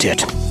private limited,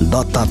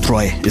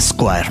 Dattatreya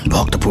square,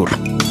 Bhaktapur.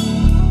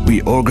 We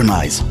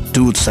organize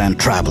tours and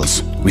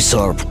travels. We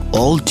serve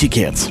all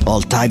tickets,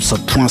 all types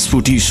of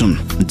transportation,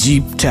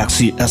 jeep,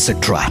 taxi,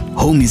 etc.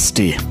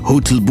 Homestay,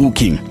 hotel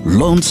booking,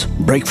 lunch,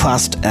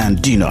 breakfast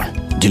and dinner.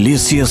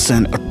 Delicious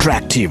and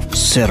attractive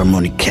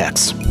ceremony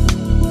cakes.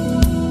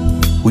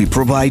 We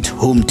provide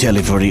home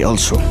delivery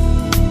also.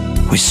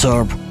 We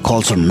serve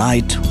culture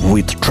night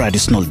with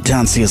traditional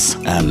dances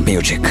and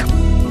music.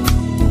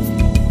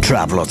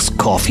 Travelers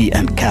Coffee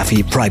and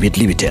Cafe Private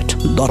Limited,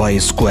 Dottai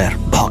Square,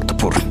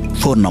 Bhaktapur.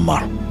 Phone number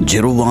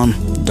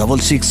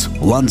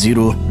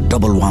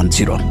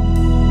 0166101110.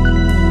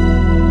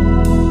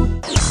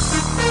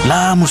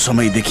 लामो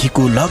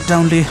समयदेखिको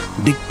लकडाउनले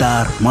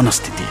दिगदार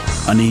मनस्थिति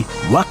अनि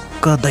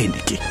वाक्क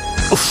दैनिकी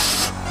उफ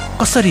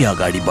कसरी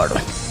अगाडि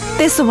बढौं?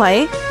 त्यसो भए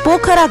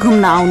पोखरा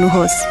घुम्न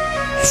आउनुहोस्।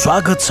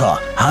 स्वागत छ,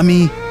 हामी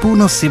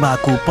पुनः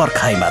सेवाको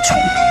पर्खाइमा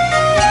छौं।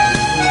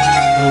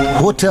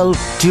 Hotel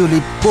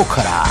tulip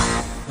Pokhara.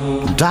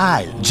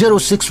 Dial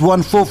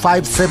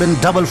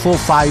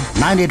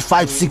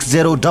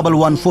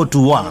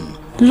 061445445985601141.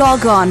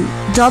 Log on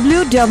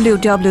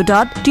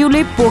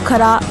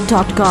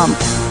www.tulippokhara.com.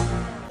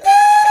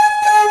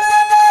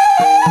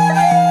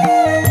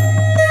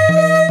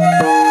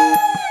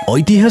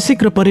 ऐतिहासिक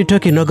र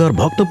पर्यटकीय नगर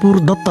भक्तपुर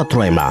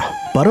दत्तात्रेयमा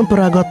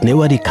परम्परागत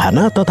नेवारी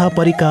खाना तथा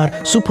परिकार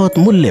सुपथ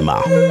मूल्यमा।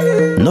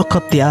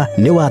 नखत्या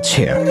नेवा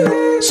छेर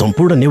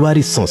सम्पूर्ण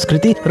नेवारी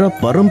संस्कृति र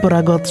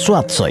परम्परागत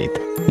स्वाद सहित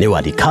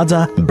नेवारी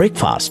खाजा,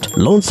 ब्रेकफास्ट,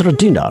 लन्च र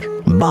डिनर,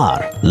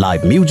 बार,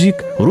 लाइभ म्युजिक,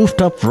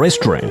 रूफटप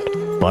रेस्टुरेन्ट,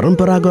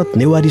 परम्परागत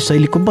नेवारी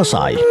शैलीको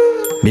बसाई,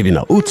 विभिन्न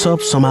उत्सव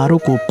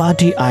समारोहको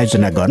पार्टी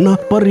आयोजना गर्न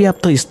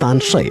पर्याप्त स्थान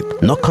सहित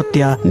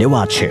नखत्या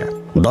नेवा छेर,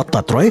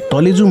 दत्तात्रेय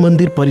तलेजु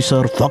मन्दिर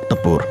परिसर,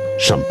 भक्तपुर।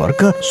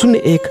 सम्पर्क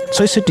 01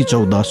 66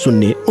 14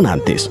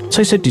 029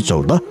 66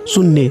 14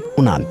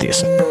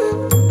 029।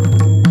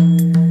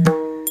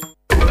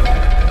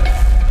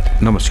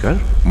 नमस्कार,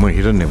 म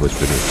हिरण्य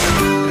भोजपुरी।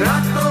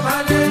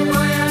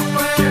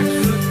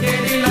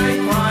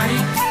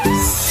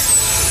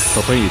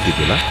 तपाईँ यति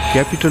बेला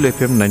क्यापिटल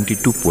FM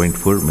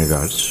 92.4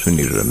 मेगाहर्ज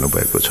सुनिरहनु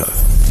भएको छ।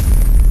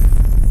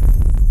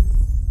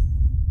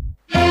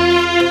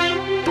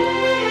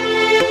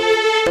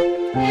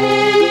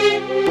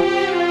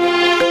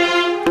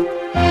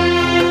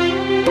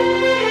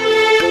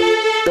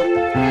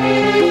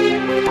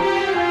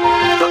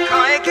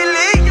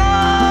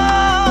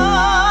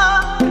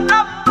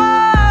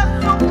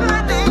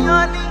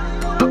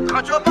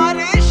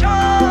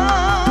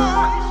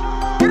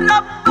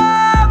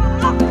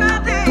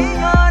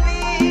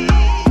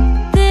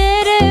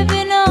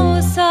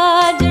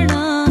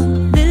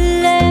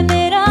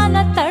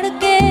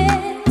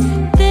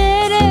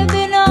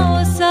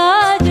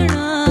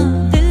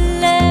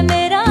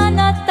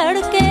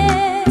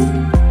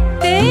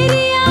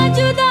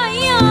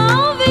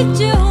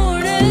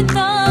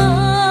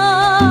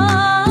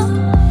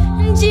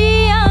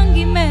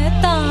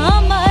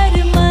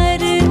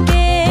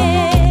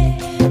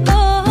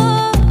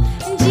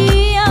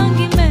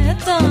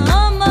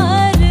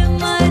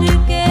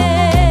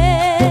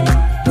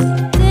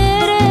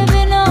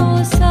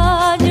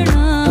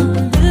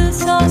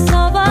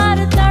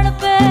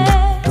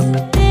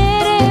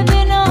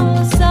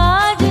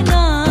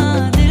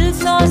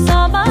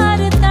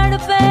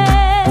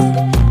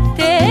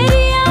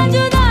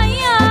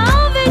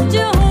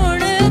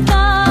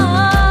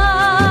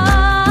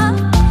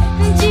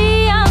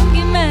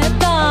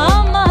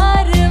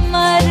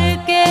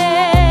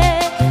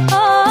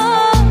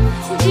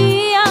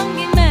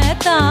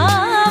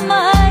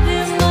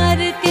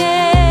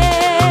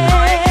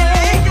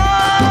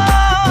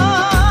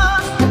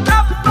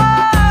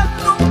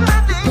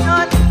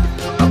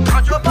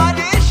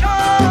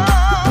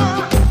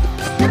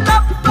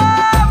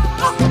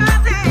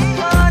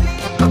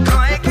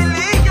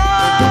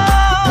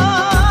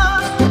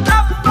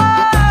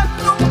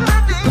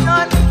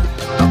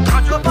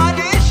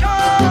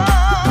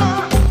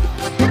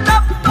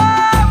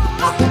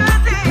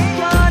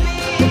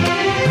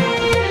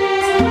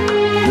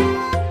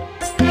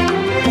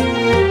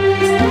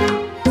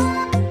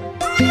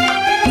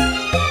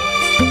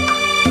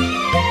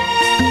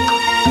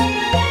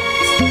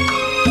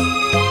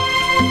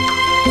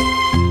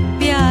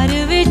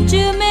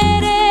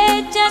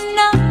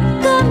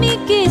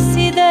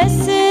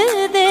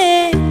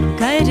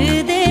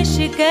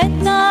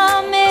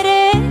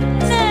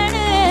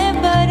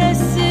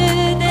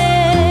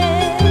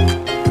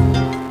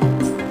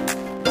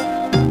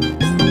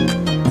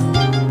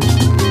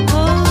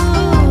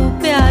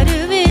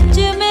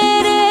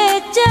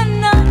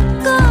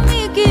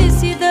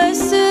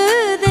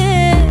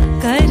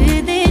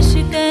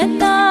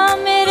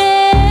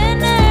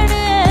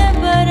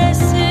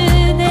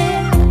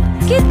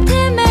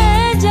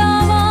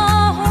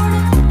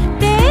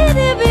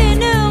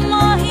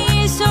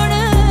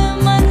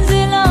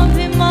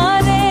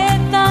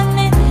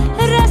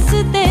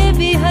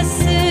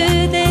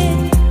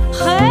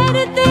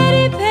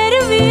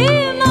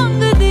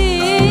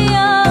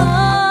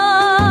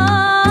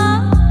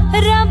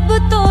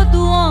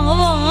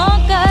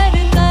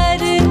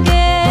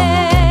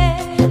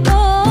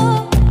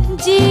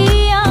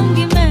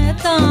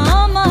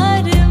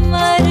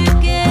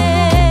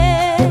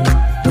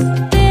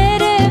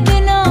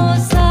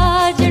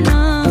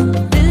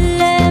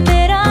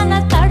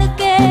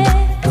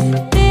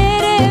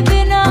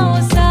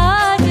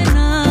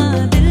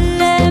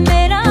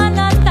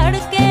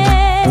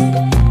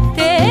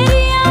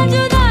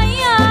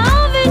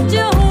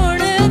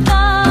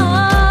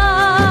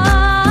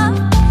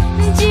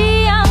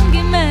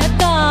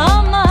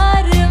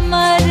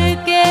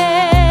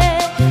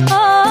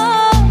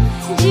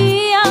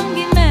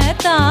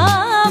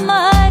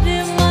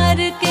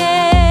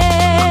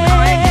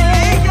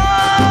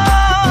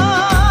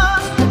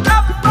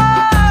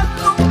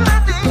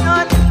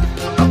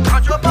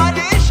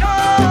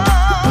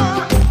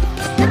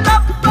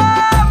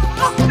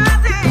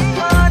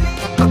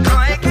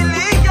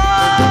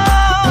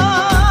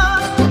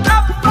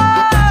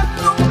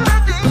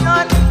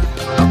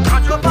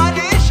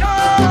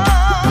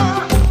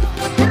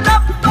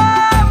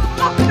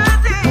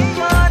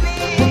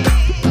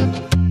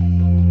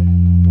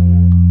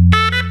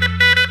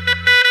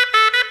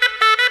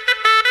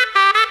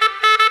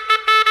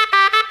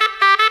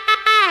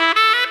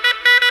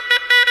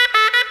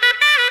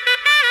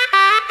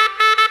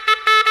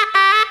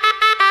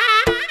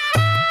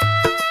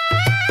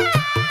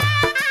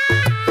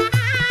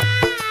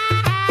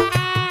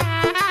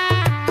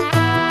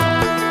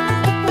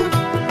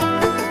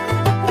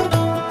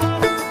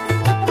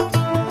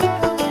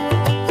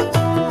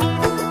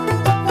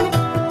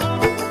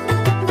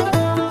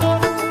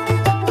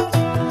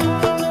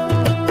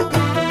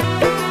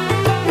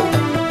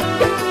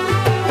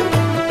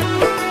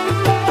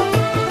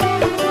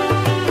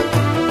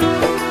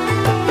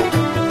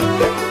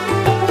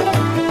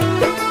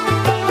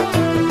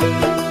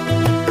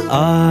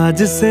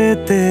 आज से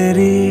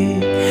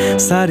तेरी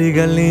सारी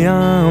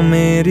गलियां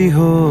मेरी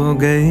हो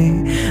गई,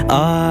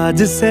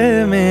 आज से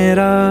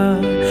मेरा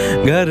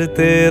घर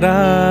तेरा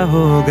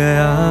हो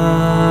गया।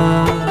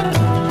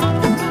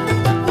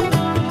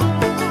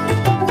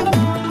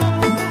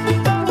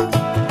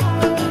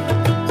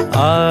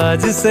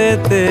 आज से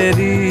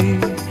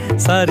तेरी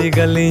सारी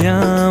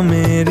गलियां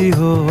मेरी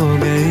हो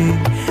गई,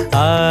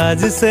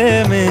 आज से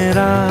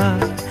मेरा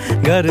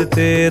घर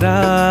तेरा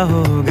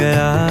हो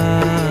गया।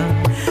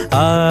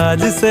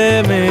 आज से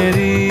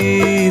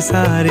मेरी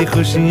सारी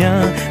खुशियां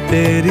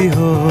तेरी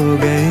हो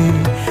गई,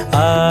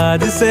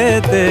 आज से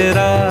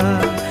तेरा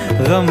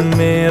गम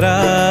मेरा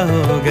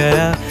हो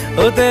गया।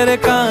 ओ तेरे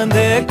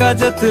कांधे का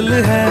जो दिल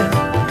है,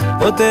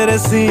 ओ तेरे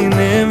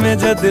सीने में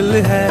जो दिल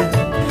है,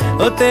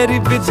 ओ तेरी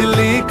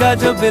बिजली का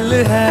जो बिल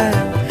है,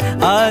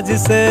 आज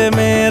से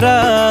मेरा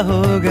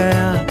हो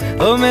गया।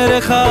 ओ मेरे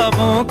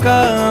ख्वाबों का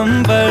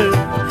अंबर,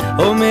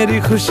 ओ मेरी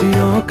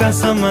खुशियों का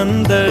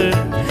समंदर,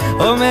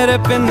 ओ मेरे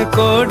पिन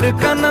कोड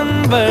का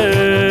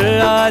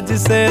नंबर, आज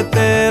से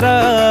तेरा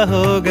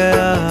हो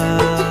गया।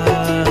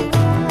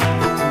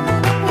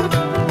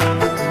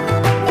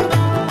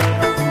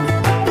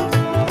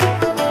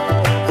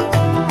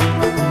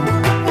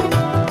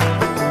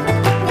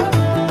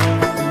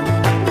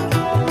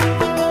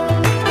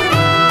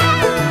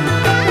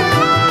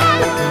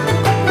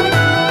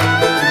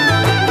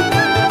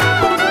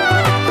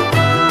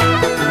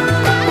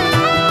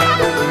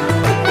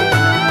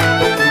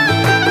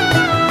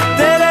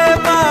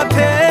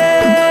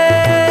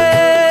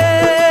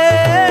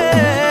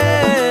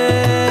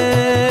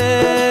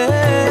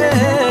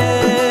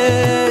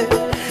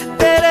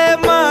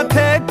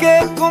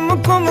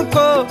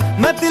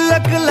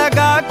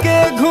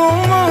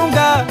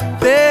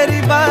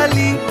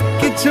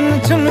 चुन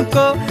चुन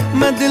को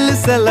मैं दिल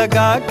से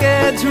लगा के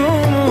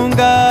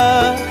झूमूंगा।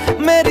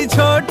 मेरी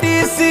छोटी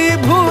सी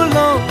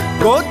भूलों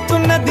को तू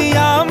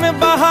नदिया में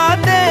बहा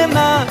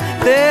देना,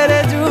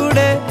 तेरे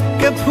जुड़े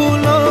के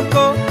फूलों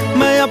को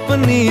मैं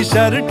अपनी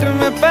शर्ट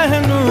में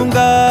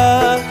पहनूंगा।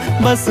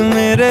 बस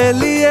मेरे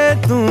लिए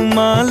तू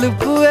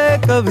मालपुए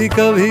कभी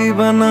कभी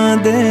बना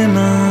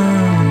देना।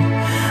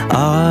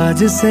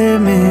 आज से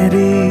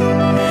मेरी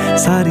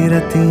सारी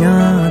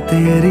रतियां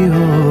तेरी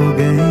हो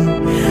गई,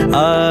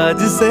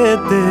 आज से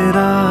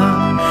तेरा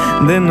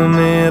दिन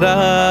मेरा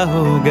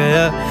हो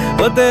गया।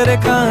 वो तेरे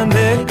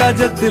कांधे का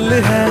जो दिल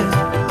है,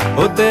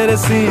 वो तेरे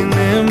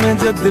सीने में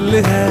जो दिल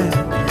है,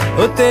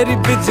 वो तेरी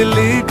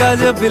बिजली का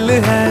जो बिल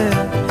है,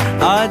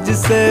 आज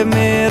से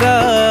मेरा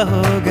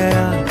हो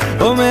गया।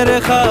 वो मेरे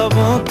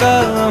ख्वाबों का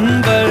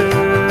अंबर,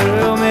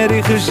 वो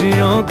मेरी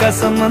खुशियों का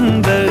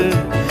समंदर,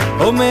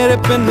 ओ मेरे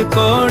पिन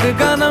कोड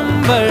का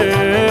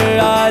नंबर,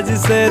 आज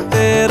से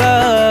तेरा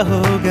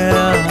हो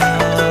गया।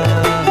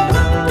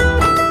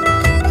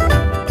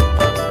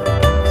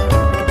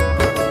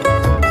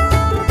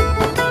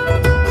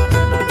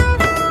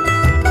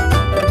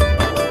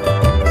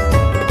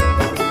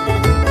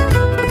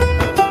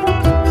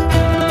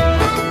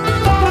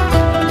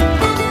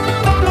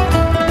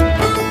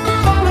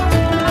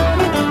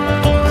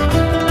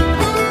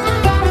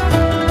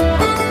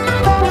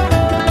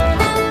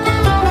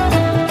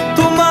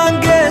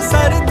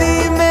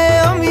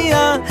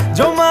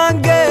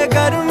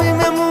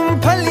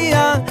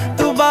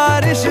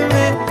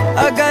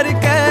 अगर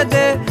कह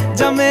दे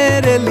जब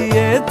मेरे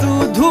लिए तू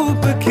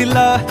धूप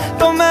खिला,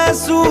 तो मैं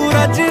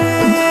सूरज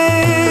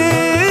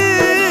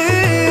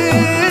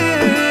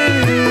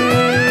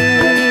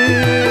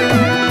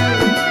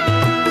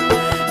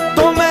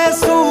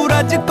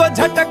को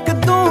झटक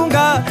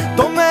दूंगा,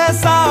 तो मैं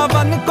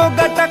सावन को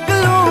गटक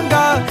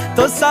लूंगा।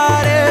 तो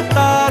सारे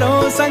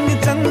तारों संग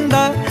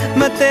चंदा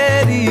मैं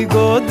तेरी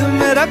गोद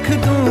में रख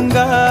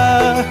दूंगा।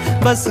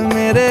 बस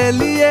मेरे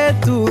लिए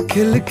तू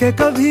खिल के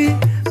कभी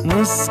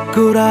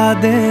मुस्कुरा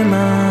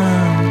देना।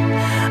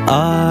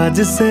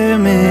 आज से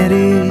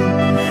मेरी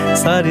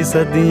सारी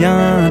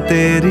सदियां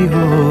तेरी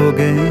हो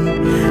गई,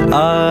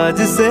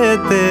 आज से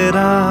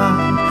तेरा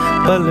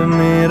पल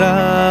मेरा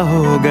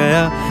हो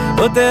गया।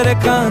 वो तेरे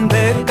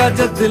कांधे का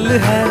जो दिल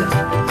है,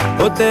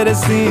 वो तेरे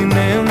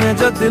सीने में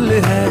जो दिल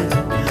है,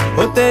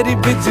 वो तेरी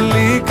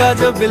बिजली का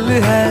जो बिल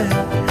है,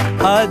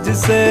 आज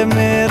से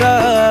मेरा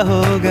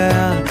हो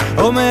गया।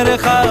 ओ मेरे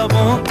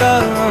ख्वाबों का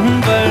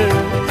अंबर,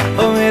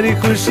 ओ मेरी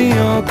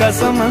खुशियों का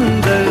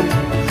समंदर,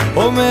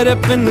 ओ मेरे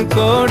पिन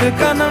कोड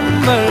का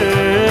नंबर,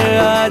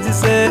 आज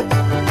से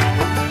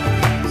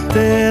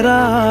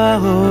तेरा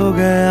हो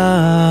गया।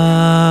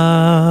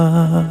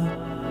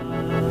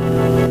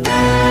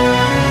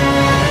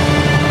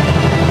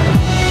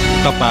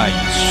 तपाईं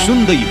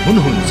सुन्दै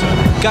हुनुहुन्छ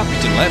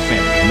क्यापिटल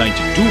एफएम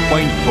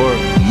 92.4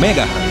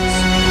 मेगाहर्ज।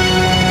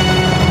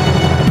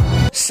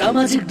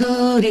 सामाजिक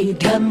दूरी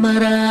ध्यानमा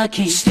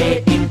राखी stay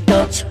in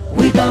touch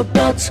without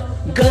touch,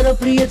 गर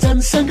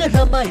प्रियजनसँग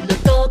रमाइलो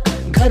टक,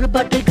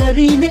 घरबाटै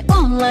गरिने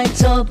online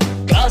job,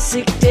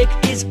 classic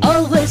take is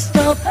always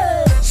top.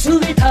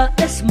 सुविधा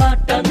यसमा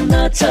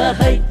टन्न छ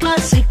है,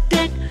 क्लासिक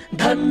टेक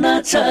धन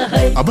सुन्ना छ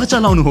है। अब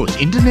चलाउनुहोस्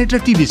इन्टरनेट र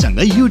टिभी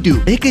सँगै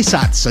युट्युब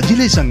एकैसाथ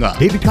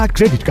सजिलैसँग। Debit card,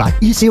 credit card,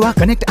 e-Sewa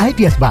connect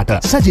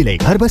आइपीएसबाट सजिलै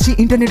घर बसी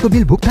इन्टरनेटको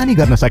बिल भुक्तानी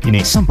गर्न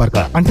सकिने।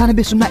 सम्पर्क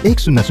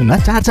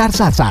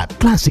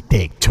 9801004477। Classic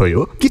take.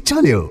 छोयो कि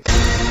चल्यो?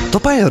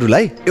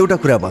 तपाईहरुलाई एउटा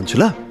कुरा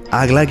भन्छु ल,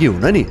 आगलागी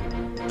हुन नि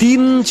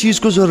 3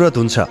 चीजको जरुरत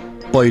हुन्छ।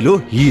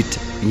 पहिलो हिट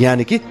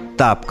यानी कि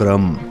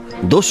तापक्रम,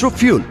 दोस्रो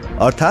फ्युल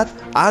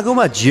अर्थात्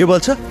आगोमा जे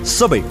बल्छ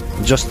सबै,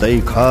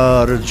 जस्तै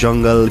घर,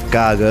 जंगल,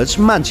 कागज,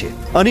 मान्छे।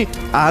 अनि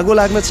आगो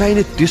लाग्न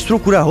चाहिने तेस्रो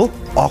कुरा हो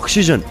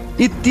अक्सिजन।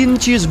 यी 3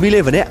 चीज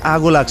मिले भने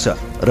आगो लाग्छ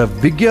र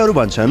विज्ञहरू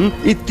भन्छन्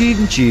यी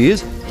 3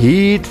 चीज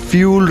हिट,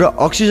 फ्युल र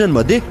अक्सिजन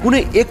मध्ये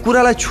कुनै एक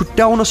कुरालाई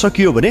छुट्याउन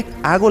सकियो भने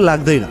आगो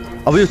लाग्दैन।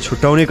 अब यो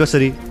छुट्याउने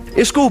कसरी?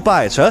 यसको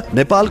उपाय छ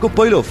नेपालको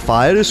पहिलो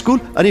फायर स्कुल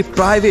अनि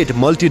private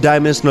multi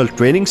dimensional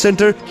training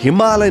centre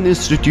Himalayan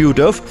institute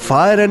of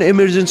fire and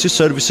emergency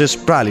services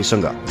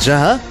प्रालीसँग,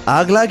 जहाँ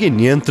आगलागी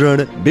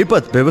नियन्त्रण,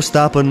 विपद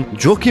व्यवस्थापन,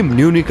 जोखिम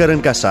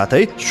न्यूनीकरणका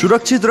साथै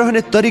सुरक्षित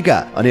रहने तरिका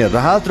अनि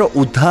राहत र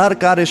उद्धार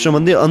कार्य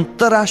सम्बन्धी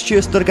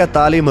अन्तर्राष्ट्रिय स्तरका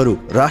तालिमहरू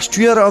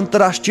राष्ट्रिय र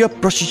अन्तर्राष्ट्रिय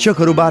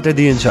प्रशिक्षकहरूबाट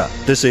दिइन्छ।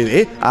 त्यसैले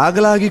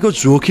आगलागीको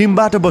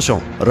जोखिमबाट बचौं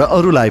र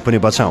अरूलाई पनि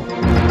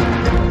बचाउँ।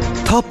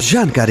 थप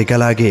जानकारीका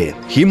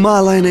लागि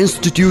Himalayan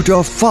institute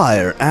of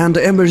fire and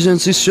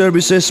emergency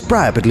services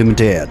private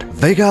limited,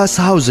 Vegas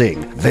housing,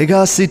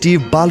 Vegas city,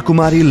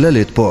 Balkumari,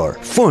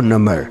 Lalitpur. Phone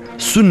number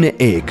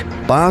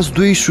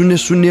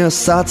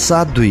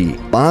 01-5200-772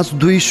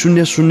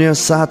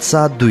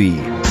 5200-772।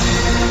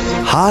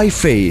 High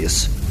face,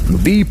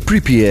 be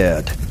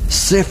prepared,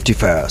 safety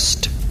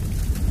first.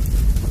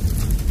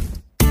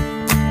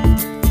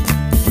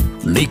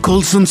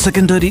 Nicholson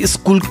Secondary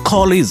School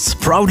College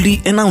proudly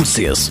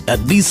announces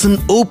admission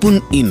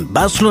open in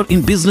Bachelor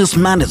in Business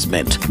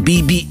Management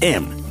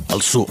 (BBM).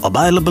 Also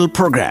available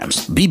programs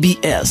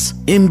BBS,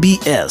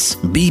 MBS,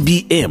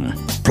 BBM,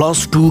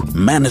 +2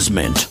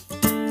 Management.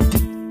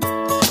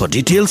 For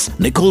details,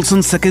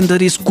 Nicholson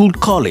Secondary School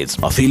College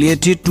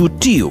affiliated to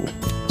TU,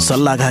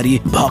 Sallagari,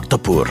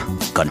 Bhaktapur.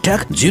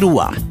 Contact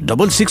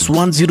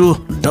 01-6610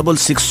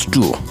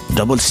 662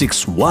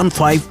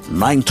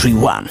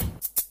 6615931.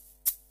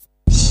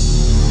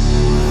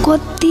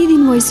 कति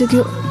दिन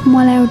भइसक्यो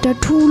मलाई एउटा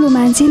ठुलो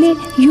मान्छेले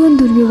यौन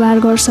दुर्व्यवहार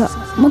गर्छ।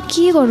 म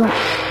के गरौँ?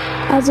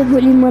 आज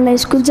भोलि मलाई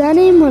स्कुल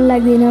जानै मन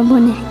लाग्दैन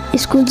भने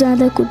स्कुल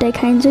जाँदा कुटाइ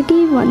खाइन्छ कि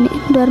भन्ने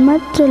डर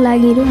मात्र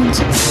लागिरहन्छ।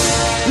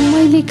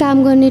 मैले काम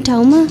गर्ने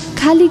ठाउँमा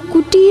खाली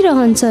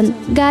कुटिरहन्छन्,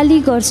 गाली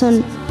गर्छन्,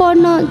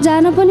 पढ्न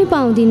जान पनि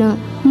पाउँदिन।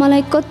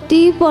 मलाई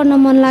कति पढ्न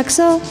मन लाग्छ,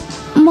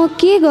 म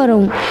के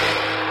गरौँ?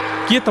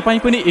 के तपाईँ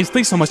पनि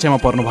यस्तै समस्यामा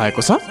पर्नु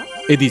भएको छ?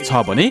 यदि छ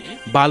भने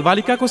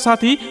बालबालिकाको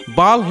साथी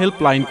बाल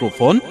हेल्पलाइनको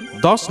फोन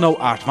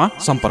 1098 मा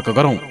सम्पर्क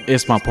गरौँ।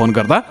 यसमा फोन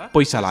गर्दा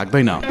पैसा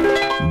लाग्दैन।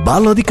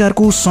 बाल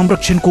अधिकारको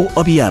संरक्षणको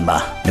अभियानमा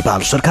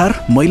नेपाल सरकार,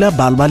 महिला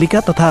बालबालिका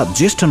तथा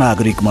ज्येष्ठ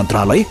नागरिक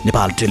मन्त्रालय,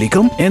 नेपाल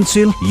टेलिकम,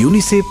 एनसेल,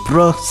 युनिसेफ र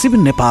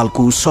सिभिल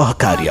नेपालको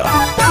सहकार्य।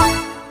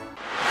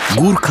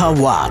 Gurkha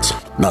Watch,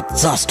 not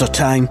just a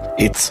time,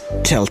 it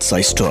tells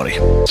a story.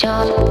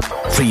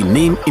 Free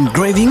name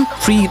engraving,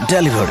 free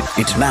delivery,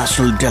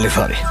 international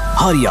delivery.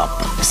 Hurry up,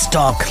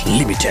 stock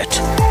limited.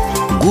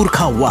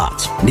 Gurkha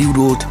Watch, New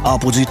Road,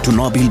 opposite to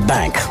Nobil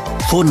Bank.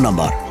 Phone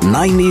number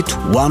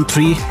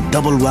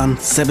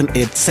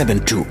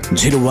 9813117872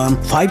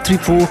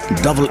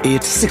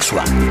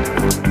 015348861.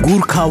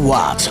 Gurkha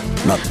Watch,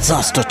 not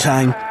just a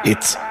time,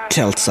 it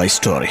tells a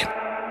story.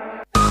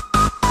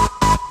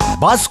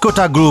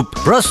 Baskota group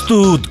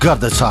प्रस्तुत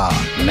गर्दछ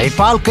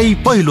नेपालकै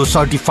पहिलो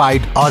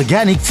certified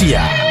organic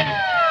चिया।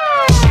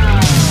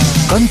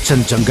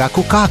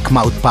 कञ्चनजङ्घाको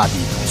काखमा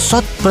उत्पादित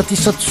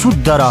 100%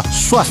 शुद्ध र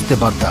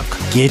स्वास्थ्यवर्धक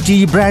केटी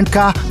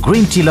ब्रान्डका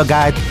ग्रिन टी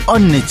लगायत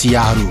अन्य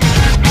चियाहरू।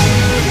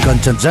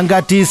 Kanchenjunga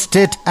T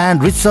estate and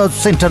research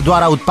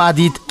सेन्टरद्वारा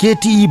उत्पादित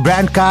केटी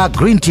ब्रान्डका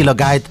ग्रिन टी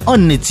लगायत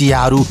अन्य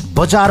चियाहरू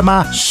बजारमा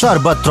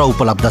सर्वत्र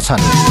उपलब्ध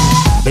छन्।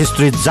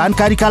 विस्तृत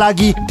जानकारीका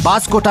लागि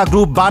Baskota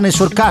group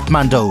Baneshwar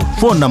Kathmandu.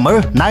 Phone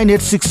number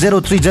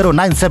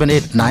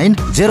 9860309789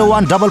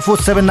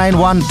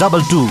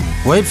 0144799122।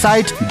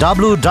 Website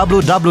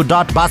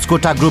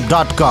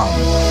www.baskotagroup.com।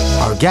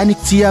 Organic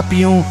चिया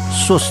पियौँ,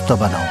 स्वस्थ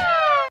बनाऊ।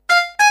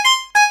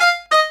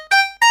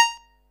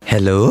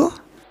 हेलो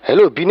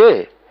विनय,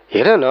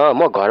 हेर न,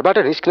 म घरबाट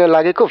निस्किन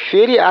लागेको,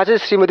 फेरि आज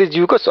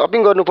श्रीमतीज्यूको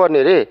सपिङ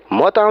गर्नुपर्ने रे।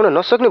 म त आउन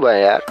नसक्ने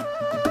भयो यार।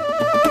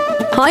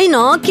 होइन,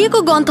 के को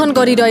गन्थन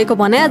गरिरहेको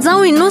भने?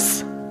 जाउँ,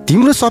 हिँड्नुस्।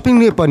 तिम्रो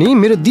सपिङले पनि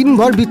मेरो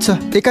दिनभर बित्छ।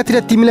 एकातिर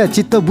तिमीलाई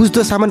चित्त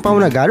बुझ्दो सामान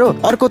पाउन गाह्रो,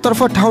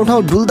 अर्कोतर्फ ठाउँ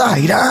ठाउँ डुल्दा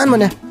हैरान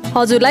भने।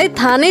 हजुरलाई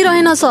थाहा नै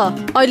रहेनछ,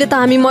 अहिले त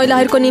हामी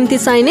महिलाहरूको निम्ति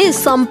चाहिने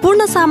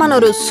सम्पूर्ण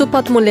सामानहरू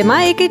सुपथ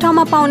मूल्यमा एकै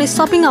ठाउँमा पाउने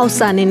सपिङ हाउस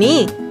जाने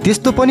नि।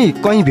 त्यस्तो पनि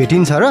कहीँ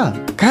भेटिन्छ र?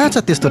 कहाँ छ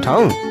त्यस्तो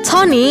ठाउँ? छ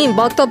नि,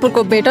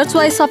 भक्तपुरको बेटर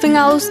चोइस सपिङ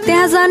हाउस,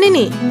 त्यहाँ जाने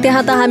नि।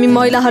 त्यहाँ त हामी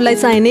महिलाहरूलाई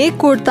चाहिने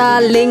kurta,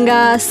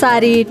 lehenga,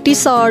 sari, T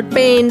short,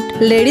 pant,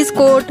 ladies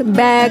coat,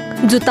 bag,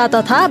 जुत्ता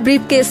तथा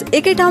ब्रिफकेस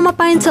एकै ठाउँमा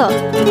पाइन्छ।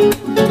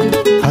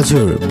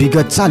 हजुर,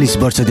 विगत 40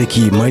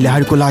 वर्षदेखि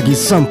महिलाहरूको लागि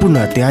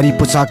सम्पूर्ण तयारी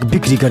पोसाक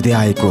बिक्री गर्दै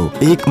आएको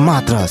एक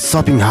मात्र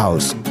shopping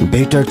house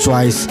better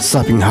choice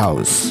shopping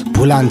house,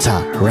 Bhulanchha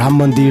Ram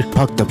मन्दिर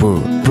भक्तपुर।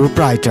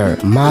 प्रोप्राइटर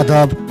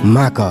माधव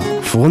माक।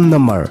 Phone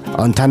number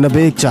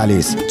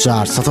 9840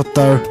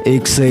 477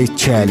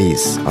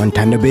 146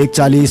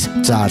 9840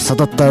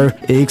 477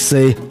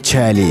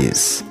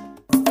 146।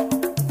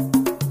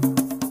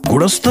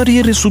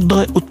 गुणस्तरीय र शुद्ध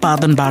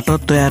उत्पादनबाट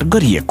तयार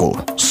गरिएको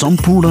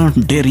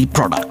सम्पूर्ण dairy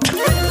product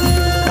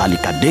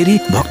Kalika dairy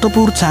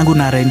Bhaktapur Changu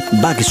Narayan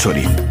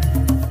Bageshwari.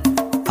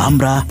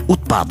 हाम्रा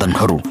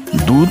उत्पादनहरू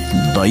दूध,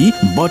 दही,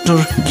 बटर,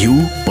 घिउ,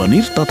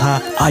 पनिर तथा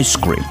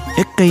आइसक्रिम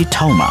एकै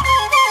ठाउँमा।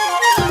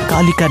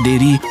 Kalika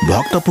dairy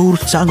Bhaktapur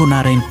Changu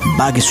Narayan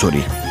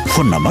Bageshwari.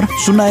 Phone number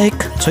 01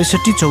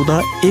 66 14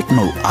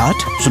 198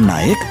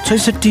 01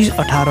 66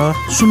 18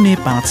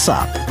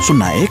 057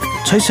 01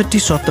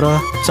 66 17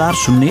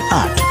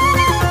 408।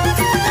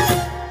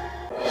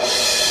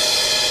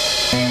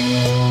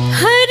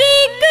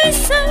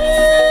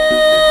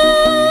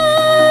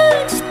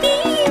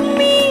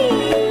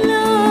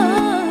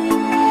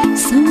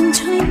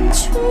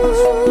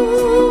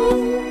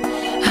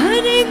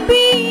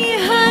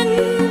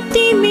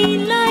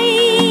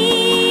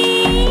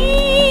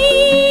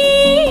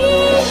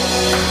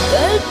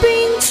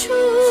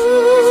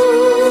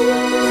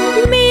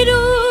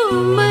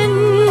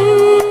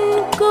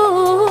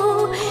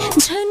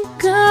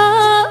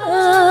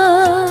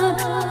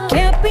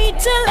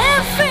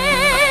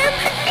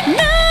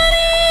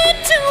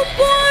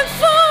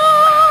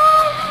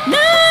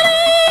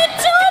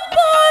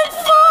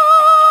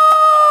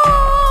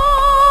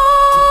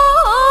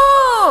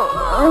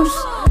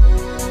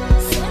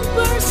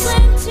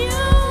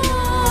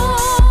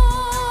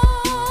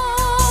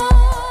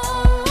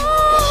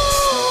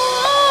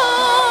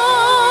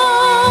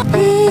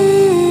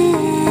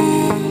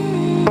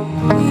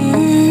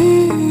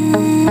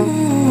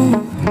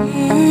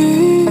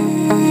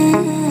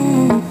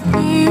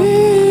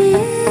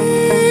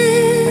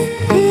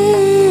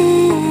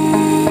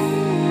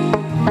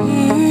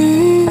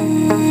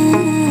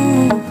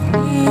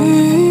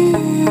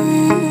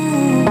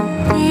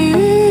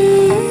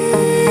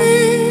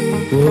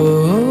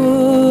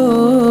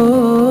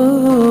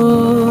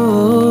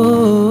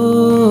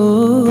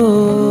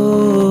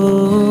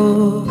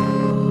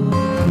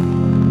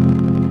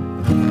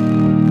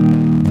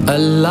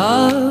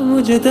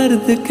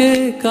 दर्द के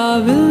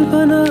काबिल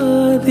बना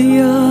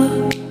दिया,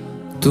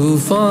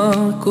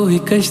 तूफान को ही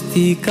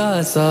कश्ती का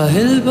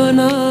साहिल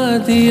बना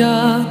दिया।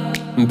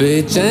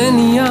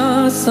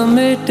 बेचैनियां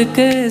समेट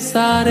के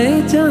सारे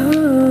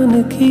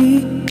जहान की,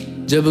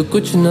 जब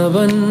कुछ न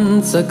बन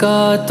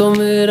सका तो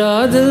मेरा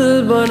दिल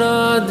बना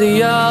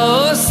दिया।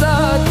 ओ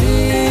साथी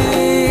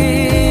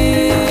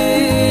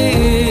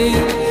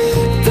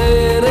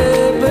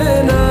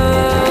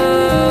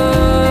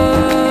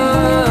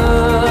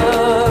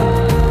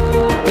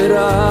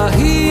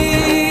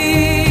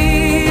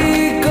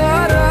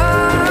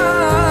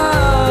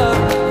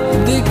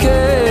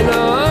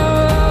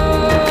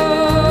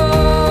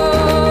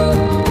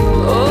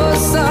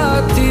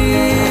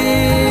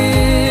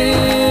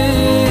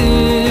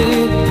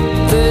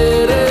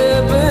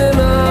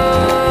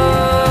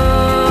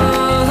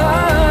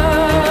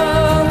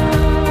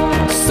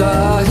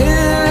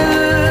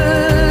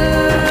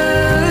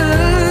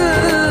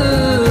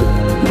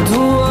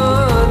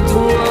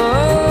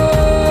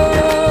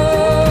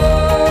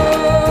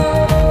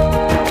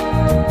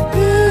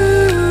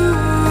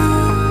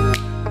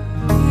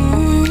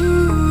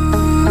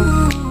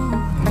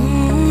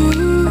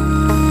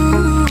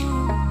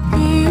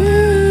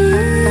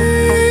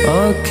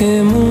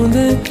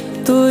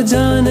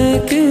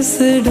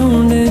किसे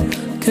ढूंढे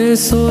के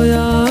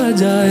सोया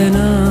जाए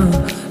ना,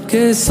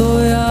 के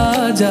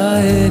सोया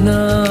जाए ना।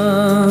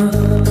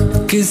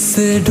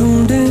 किससे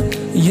ढूंढे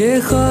ये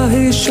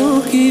ख्वाहिशों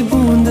की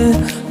बूंदे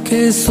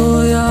के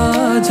सोया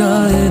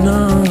जाए ना,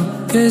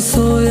 के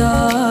सोया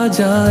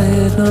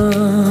जाए ना।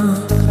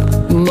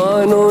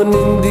 मानो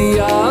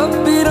निंदिया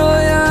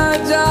पिरोया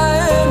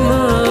जाए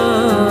ना,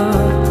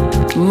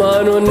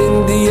 मानो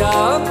निंदिया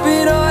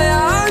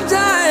पिरोया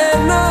जाए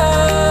ना।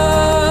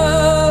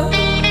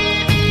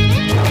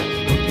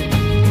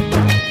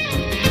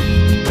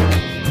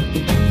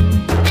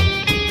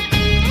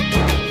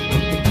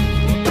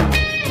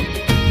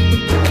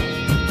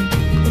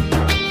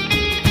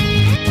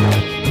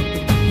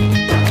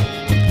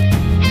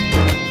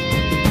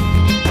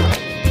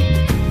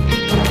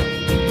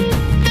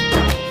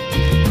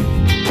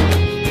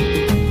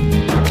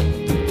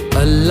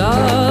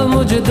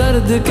 मुझे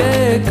दर्द के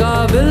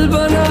काबिल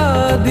बना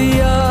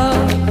दिया,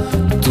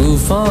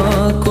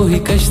 तूफान को ही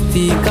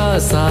कश्ती का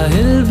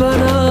साहिल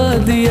बना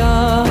दिया।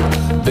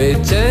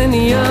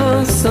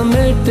 बेचैनियां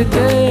समेट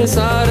के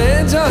सारे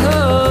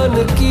जहान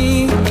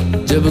की,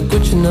 जब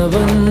कुछ न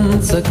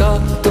बन सका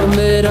तो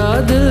मेरा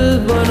दिल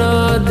बना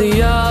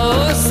दिया।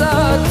 ओ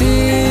साथी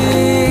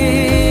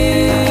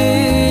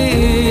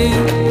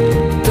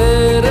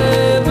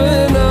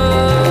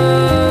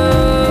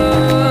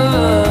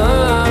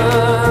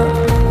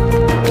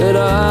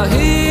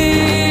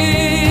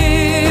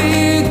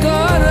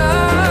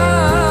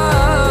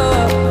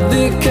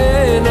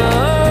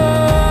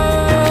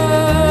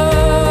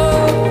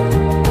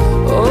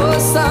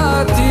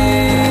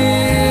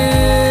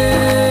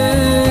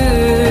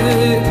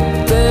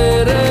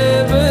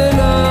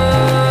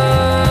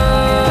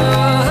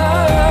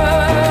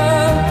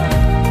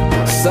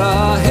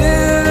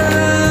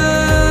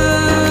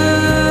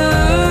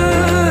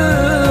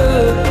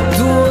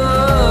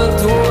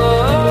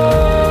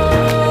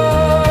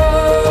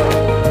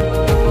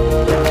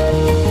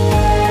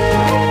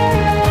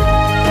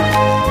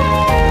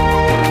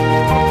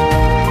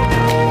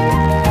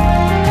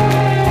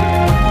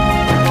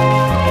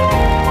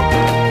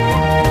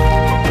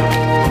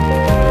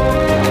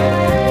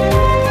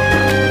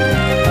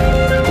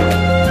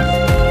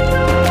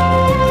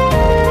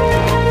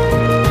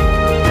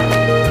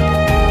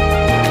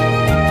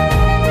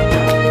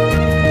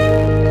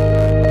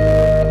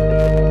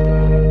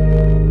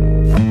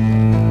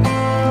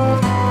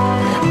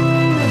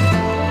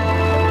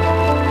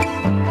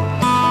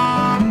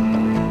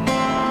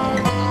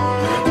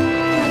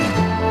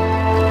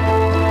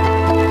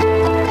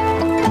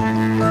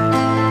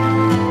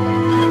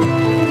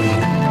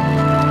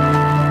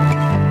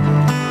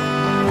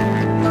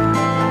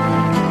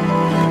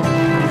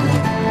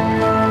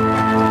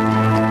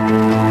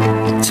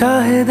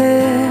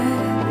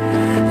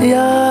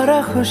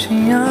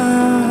खुशियाँ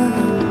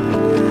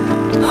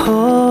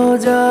हो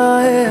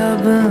जाए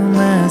अब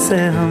मैं से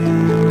हम,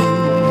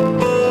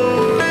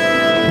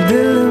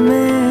 दिल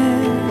में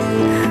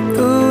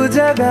तू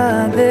जगा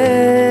दे,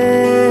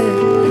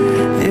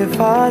 ये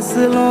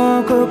फासलों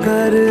को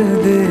कर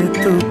दे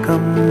तू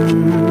कम।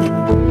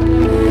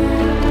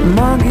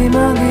 मांगी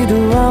मांगी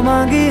दुआ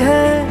मांगी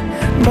है,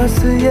 बस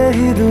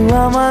यही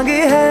दुआ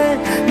मांगी है,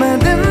 मैं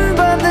दिन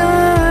ब दिन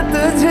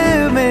तुझे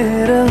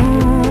में रहूं।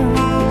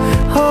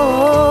 हो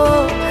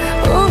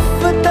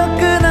उफ तक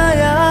न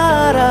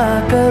यारा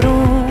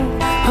करूं,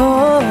 हो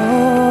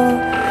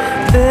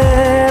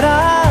तेरा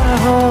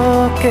हो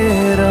के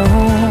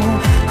रहूं,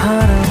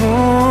 हर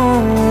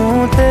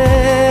हूँ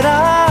तेरा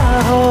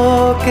हो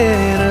के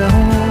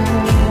रहूं,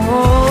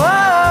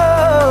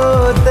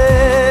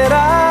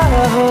 तेरा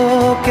हो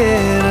के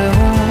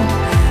रहूं,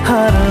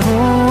 हर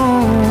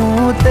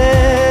हूँ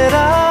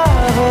तेरा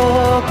हो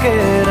के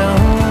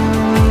रहूं।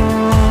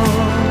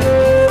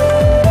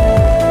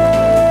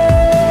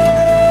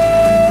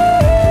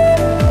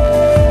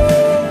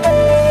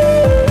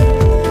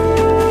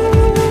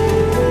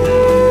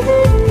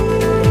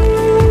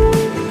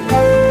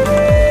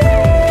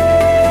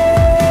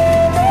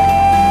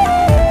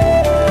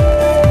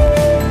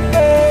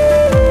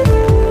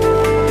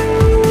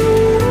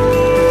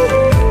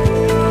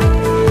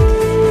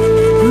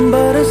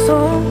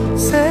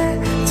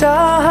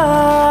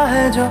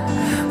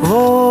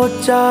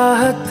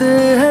 चाहत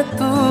है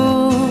तू,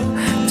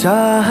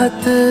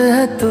 चाहत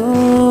है तू,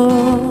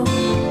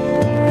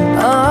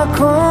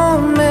 आँखों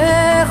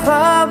में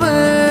ख्वाब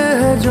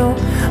है जो,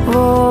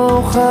 वो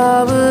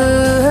ख्वाब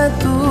है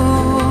तू,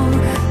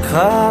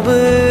 ख्वाब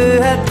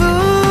है तू।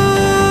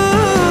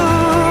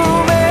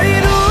 मेरी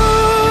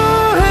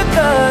रूह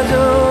का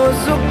जो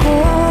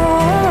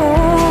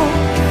सुकून,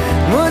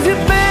 मुझ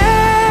पे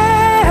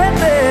है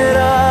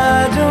तेरा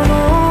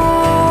जुनून।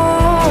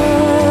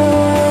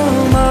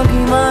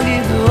 मांगी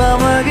दुआ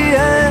मांगी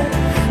है,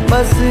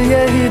 बस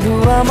यही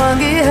दुआ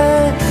मांगी है,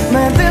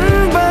 मैं दिन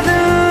ब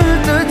दिन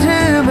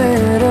तुझे में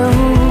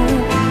रहूं।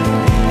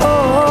 ओ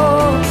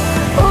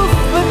उफ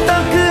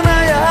तक न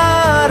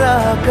यारा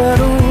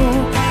करूं,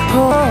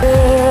 हो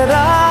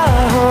तेरा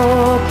हो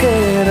के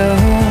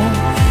रहूं,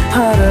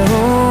 हर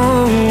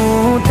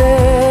हूँ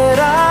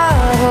तेरा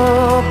हो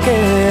के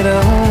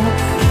रहूं,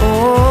 ओ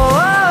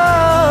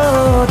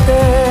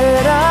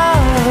तेरा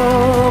हो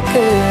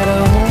के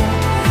रहूं,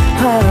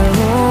 हर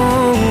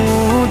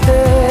हूँ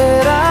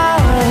तेरा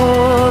हो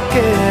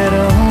के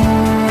रहूं।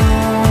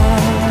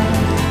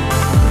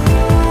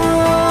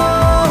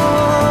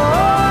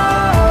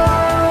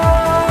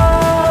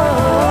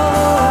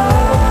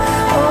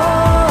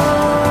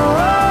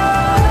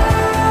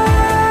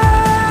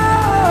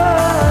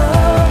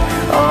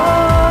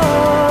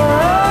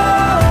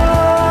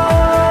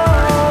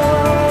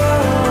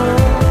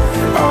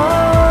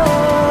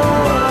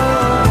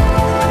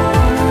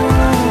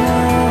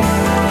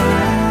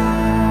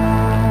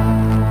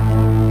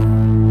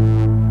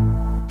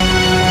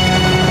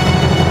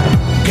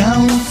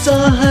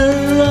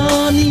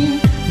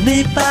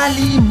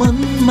 नेपाली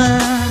मनमा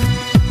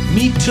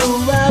मिठो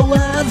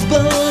आवाज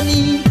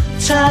बनी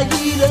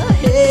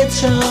छाइरहेछ।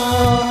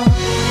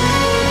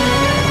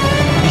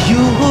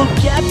 यो हो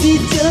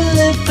क्यापिटल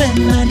एफएम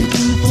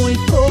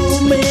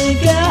 92.4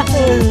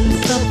 मेगाहर्ज,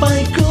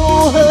 तपाईको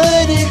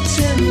हरेक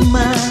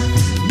क्षणमा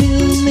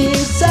मिल्ने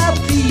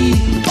साथी।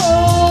 ओ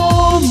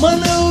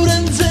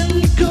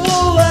मनोरञ्जनको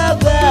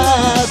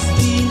आवाज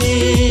दिने,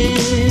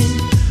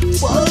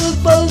 पल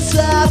पल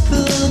साथ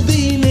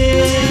दिने,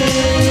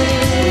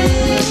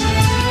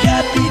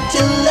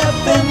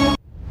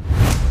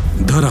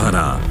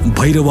 धरहरा,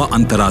 भैरवा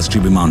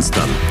अन्तर्राष्ट्रिय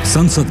विमानस्थल,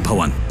 संसद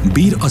भवन,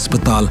 वीर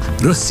अस्पताल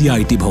र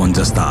सीआईटी भवन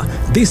जस्ता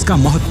देशका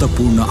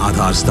महत्त्वपूर्ण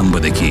आधार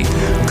स्तम्भदेखि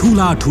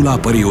ठूला ठूला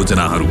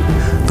परियोजनाहरू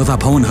तथा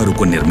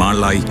भवनहरूको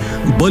निर्माणलाई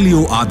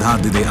बलियो आधार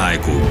दिँदै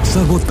आएको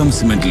सर्वोत्तम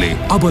सिमेन्टले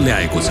अब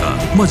ल्याएको छ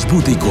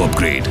मजबुतीको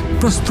अपग्रेड।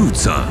 प्रस्तुत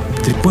छ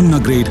 53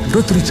 ग्रेड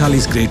र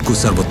 43 ग्रेडको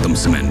सर्वोत्तम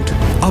सिमेन्ट,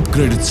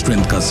 अपग्रेडेड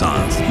स्ट्रेन्थका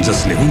साथ,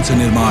 जसले हुन्छ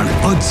निर्माण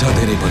अझ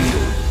धेरै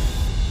बलियो।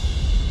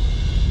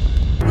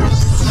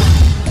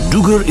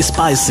 Duggar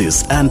spices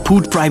and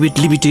food private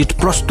limited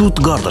प्रस्तुत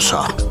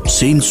गर्दछ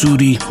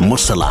सेन्चुरी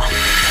मसला।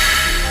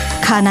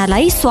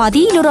 खानालाई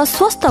स्वादिलो र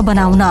स्वस्थ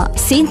बनाउन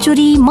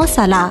सेन्चुरी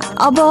मसला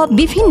अब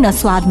विभिन्न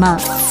स्वादमा।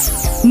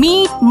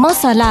 मीट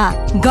मसला,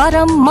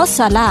 गरम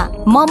मसला,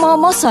 मोमो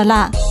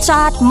मसला,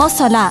 चाट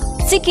मसला,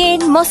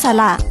 चिकन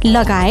मसला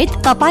लगायत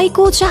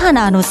तपाईको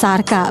चाहना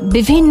अनुसारका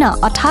विभिन्न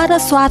 18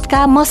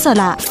 स्वादका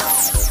मसला।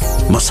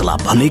 मसला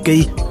भनेकै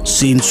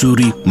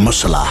सेन्चुरी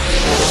मसला।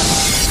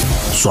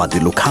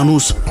 स्वादिलो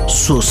खानुस्,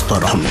 स्वस्थ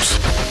रहनुस्,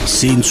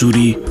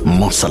 century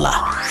masala.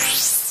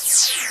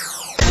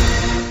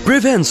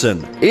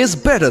 Prevention is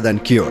better than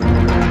cure.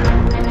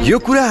 यो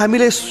कुरा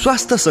हामीले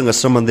स्वास्थ्यसँग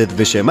सम्बन्धित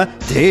विषयमा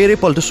धेरै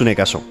पल्ट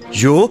सुनेका छौँ।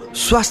 यो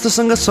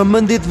स्वास्थ्यसँग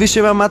सम्बन्धित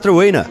विषयमा मात्र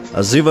होइन,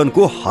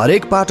 जीवनको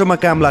हरेक पाटोमा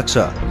काम लाग्छ,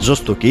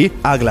 जस्तो कि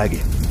आगलागी।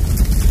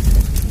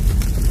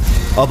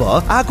 अब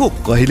आगो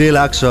कहिले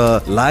लाग्छ,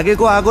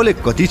 लागेको आगोले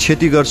कति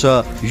क्षति गर्छ,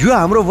 यो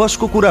हाम्रो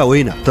वशको कुरा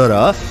होइन। तर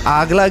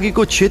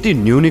आगलागीको क्षति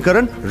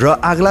न्यूनीकरण र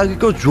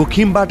आगलागीको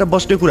जोखिमबाट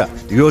बस्ने कुरा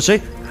यो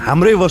चाहिँ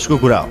हाम्रै वशको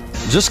कुरा हो,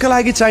 जसका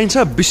लागि चाहिन्छ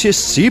विशेष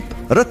सिप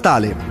र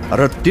तालिम,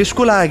 र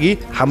त्यसको लागि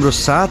हाम्रो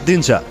साथ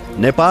दिन्छ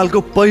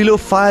नेपालको पहिलो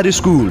फायर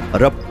स्कुल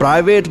र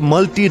private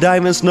multi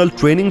dimensional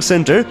training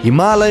centre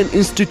Himalayan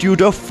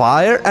institute of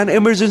fire and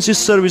emergency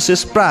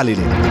services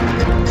प्रालीले,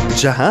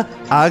 जहाँ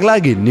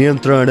आगलागी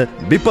नियन्त्रण,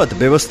 विपद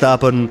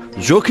व्यवस्थापन,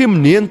 जोखिम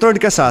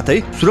नियन्त्रणका साथै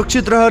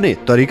सुरक्षित रहने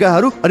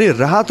तरिकाहरू अनि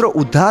राहत र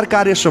उद्धार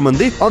कार्य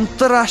सम्बन्धी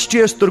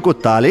अन्तर्राष्ट्रिय स्तरको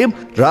तालिम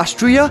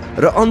राष्ट्रिय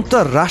र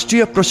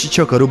अन्तर्राष्ट्रिय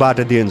प्रशिक्षकहरूबाट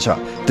दिइन्छ।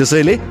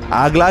 त्यसैले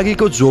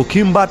आगलागीको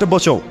जोखिमबाट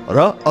बचौं र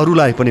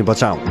अरूलाई पनि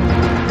बचाऊ।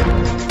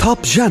 थप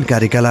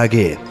जानकारीका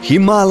लागि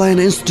Himalayan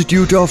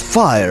institute of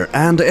fire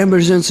and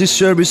emergency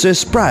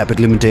services private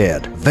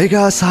limited,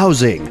 Vegas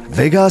housing,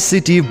 Vegas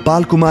city,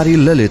 Balkumari,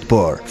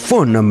 Lalitpur.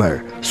 Phone number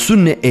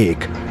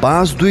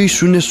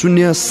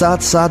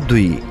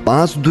 01-5200-772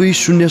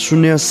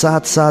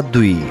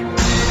 5200-772।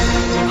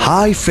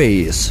 High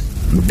face,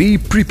 be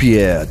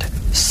prepared,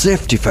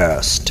 safety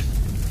first.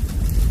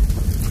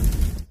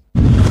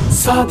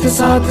 साथ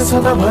साथ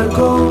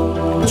सदाभरको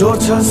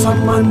जोड्छ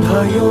सम्बन्ध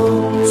यो,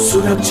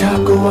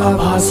 सुरक्षाको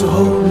आभास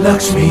हो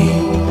लक्ष्मी।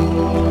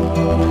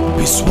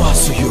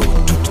 विश्वास यो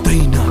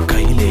टुट्दैन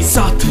कहिले,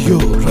 साथ यो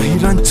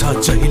रहिरहन्छ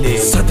जहिले,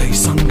 सधैँ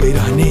सँगै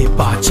रहने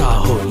बाचा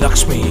हो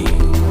लक्ष्मी।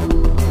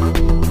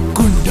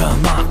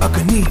 कुण्डमा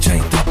अग्नि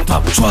चाहिँ थप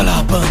थप ज्वाला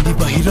बनी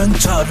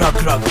बहिरहन्छ रग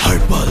रग, हर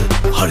पल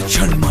हर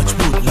क्षण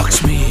मजबुत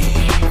लक्ष्मी।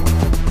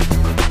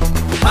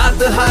 हात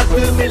हात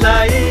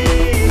मिलाई,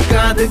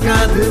 काँध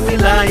काँध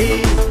मिलाई,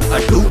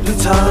 अटुट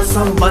छ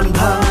सम्बन्ध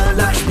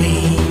लक्ष्मी।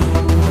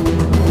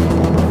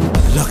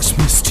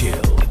 लक्ष्मी स्टिल,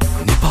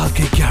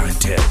 नेपालकै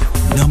guaranteed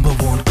number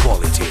 1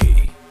 quality.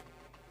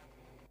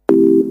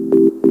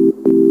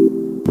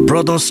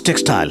 Brothers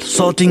textile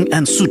shirting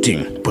and shooting,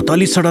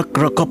 पुतली सडक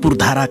र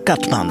कपुरधारा,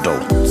 काठमाडौँ।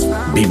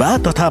 विवाह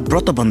तथा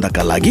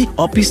व्रतबन्धका लागि,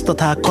 अफिस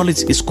तथा कलेज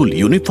स्कुल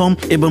युनिफर्म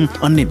एवं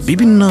अन्य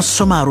विभिन्न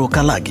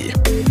समारोहका लागि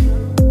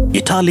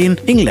इटालियन,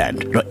 इङ्ल्यान्ड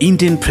र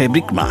इन्डियन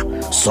फेब्रिकमा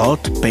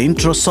सर्ट, पेन्ट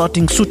र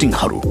सर्टिङ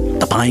सुटिङहरू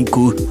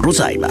तपाईँको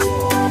रोजाइमा।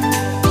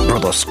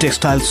 Brothers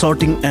textile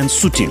shirting and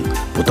shooting,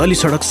 पुतली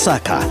सडक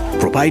शाखा,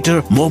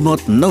 proprietor Mohammad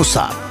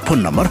Naushad. Phone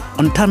number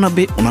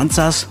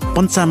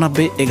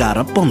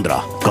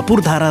 9849-951115।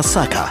 Kapurdhara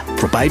शाखा,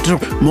 proprietor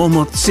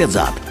Mohammad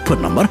Shahzad. Phone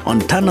number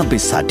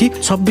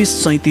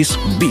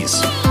 9860263720।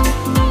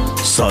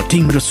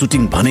 Shirting र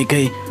सुटिङ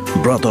भनेकै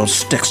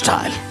brothers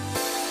textile.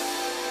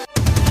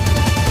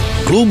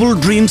 Global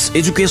Dreams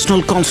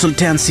Educational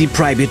Consultancy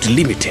Private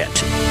Limited.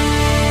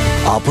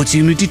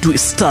 Opportunity to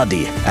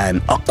study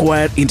and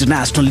acquire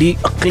internationally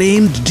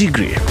acclaimed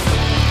degree.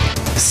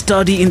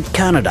 Study in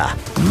Canada,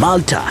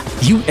 Malta,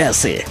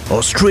 USA,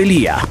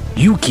 Australia,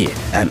 UK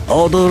and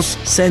others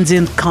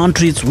Schengen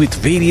countries with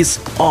various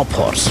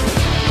offers.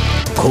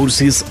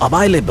 Courses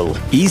available: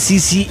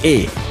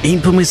 ECCA,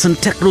 Information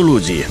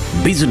Technology,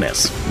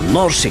 Business,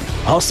 Nursing,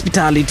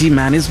 Hospitality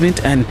Management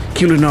and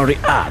Culinary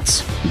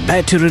Arts,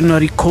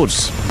 Veterinary Course,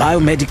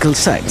 Biomedical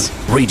Science,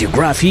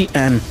 Radiography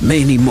and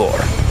many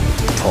more.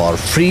 For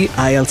free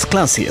IELTS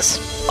classes,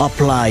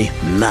 apply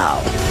now.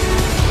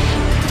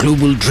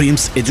 Global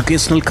Dreams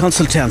Educational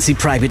Consultancy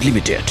Private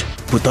Limited,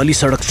 Putali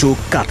Sadak Chowk,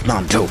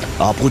 Kathmandu,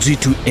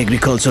 opposite to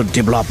Agriculture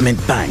Development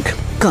Bank.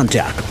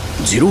 Contact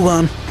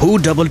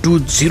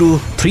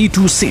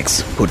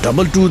 01-4220-326,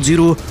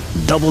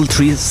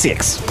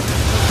 4220-336.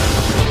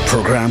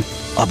 Program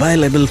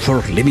available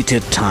for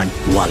limited time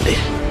only.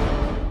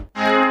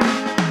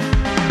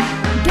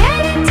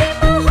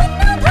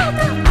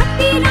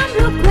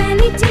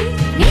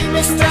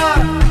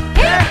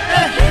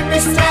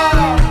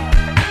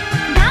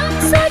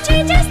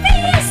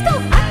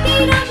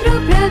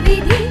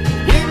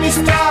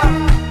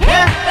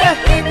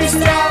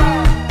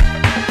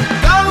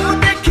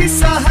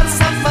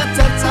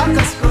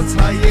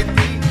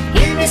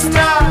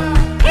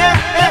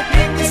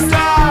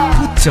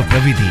 उच्च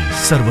प्रविधि,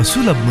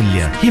 सर्वसुलभ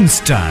मूल्य,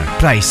 Himstar.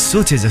 Price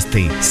सोचे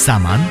जस्तै,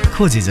 सामान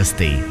खोजे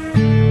जस्तै।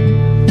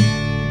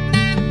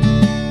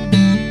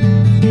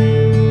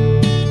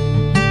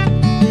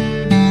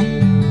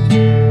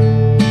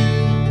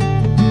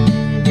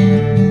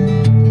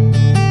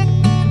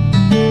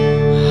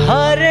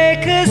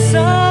 हरेक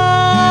साँझ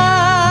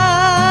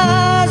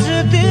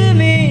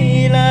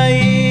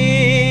तिमीलाई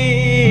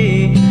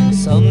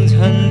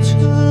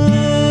सम्झन्छु,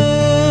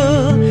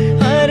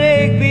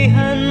 हरेक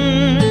बिहान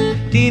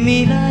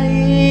तिमीलाई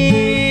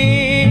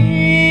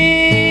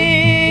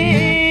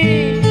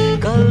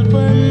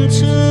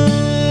कल्पन्छु,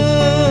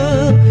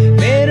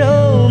 मेरो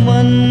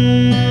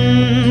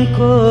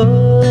मनको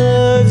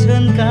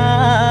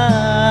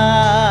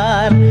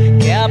झन्कार।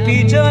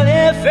 Capital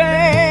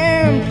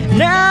FM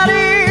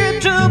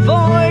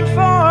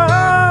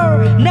 92.4,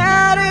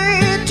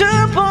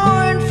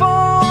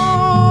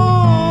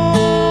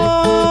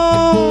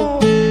 92.4,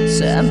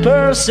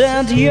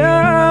 100% yours.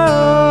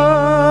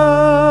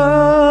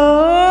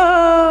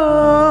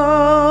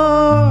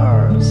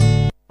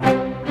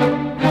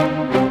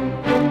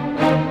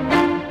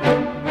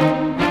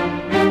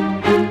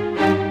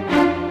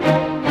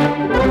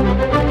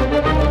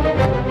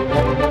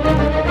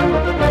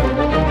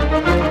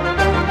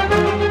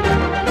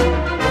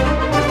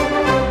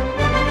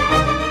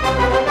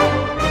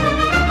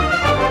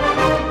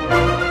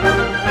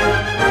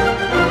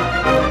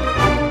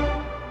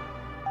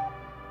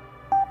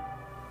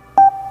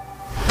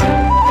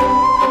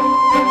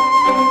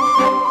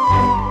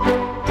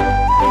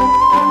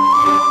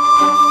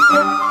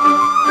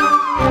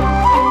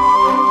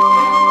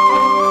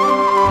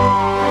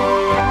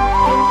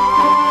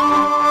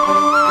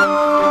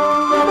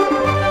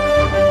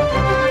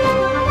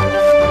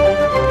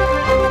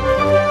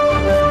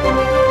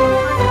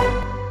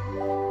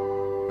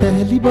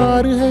 पहली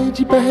बार है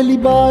जी, पहली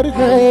बार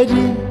है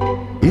जी,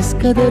 इस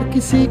कदर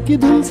किसी की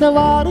धुन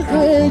सवार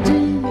है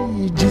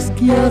जी।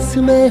 जिसकी आस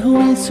में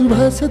हुई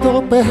सुबह से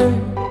दोपहर,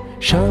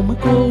 शाम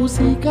को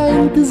उसी का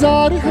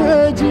इंतजार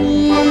है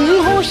जी।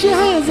 होश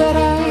है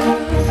जरा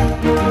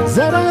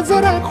जरा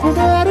जरा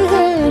खुमार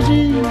है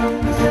जी,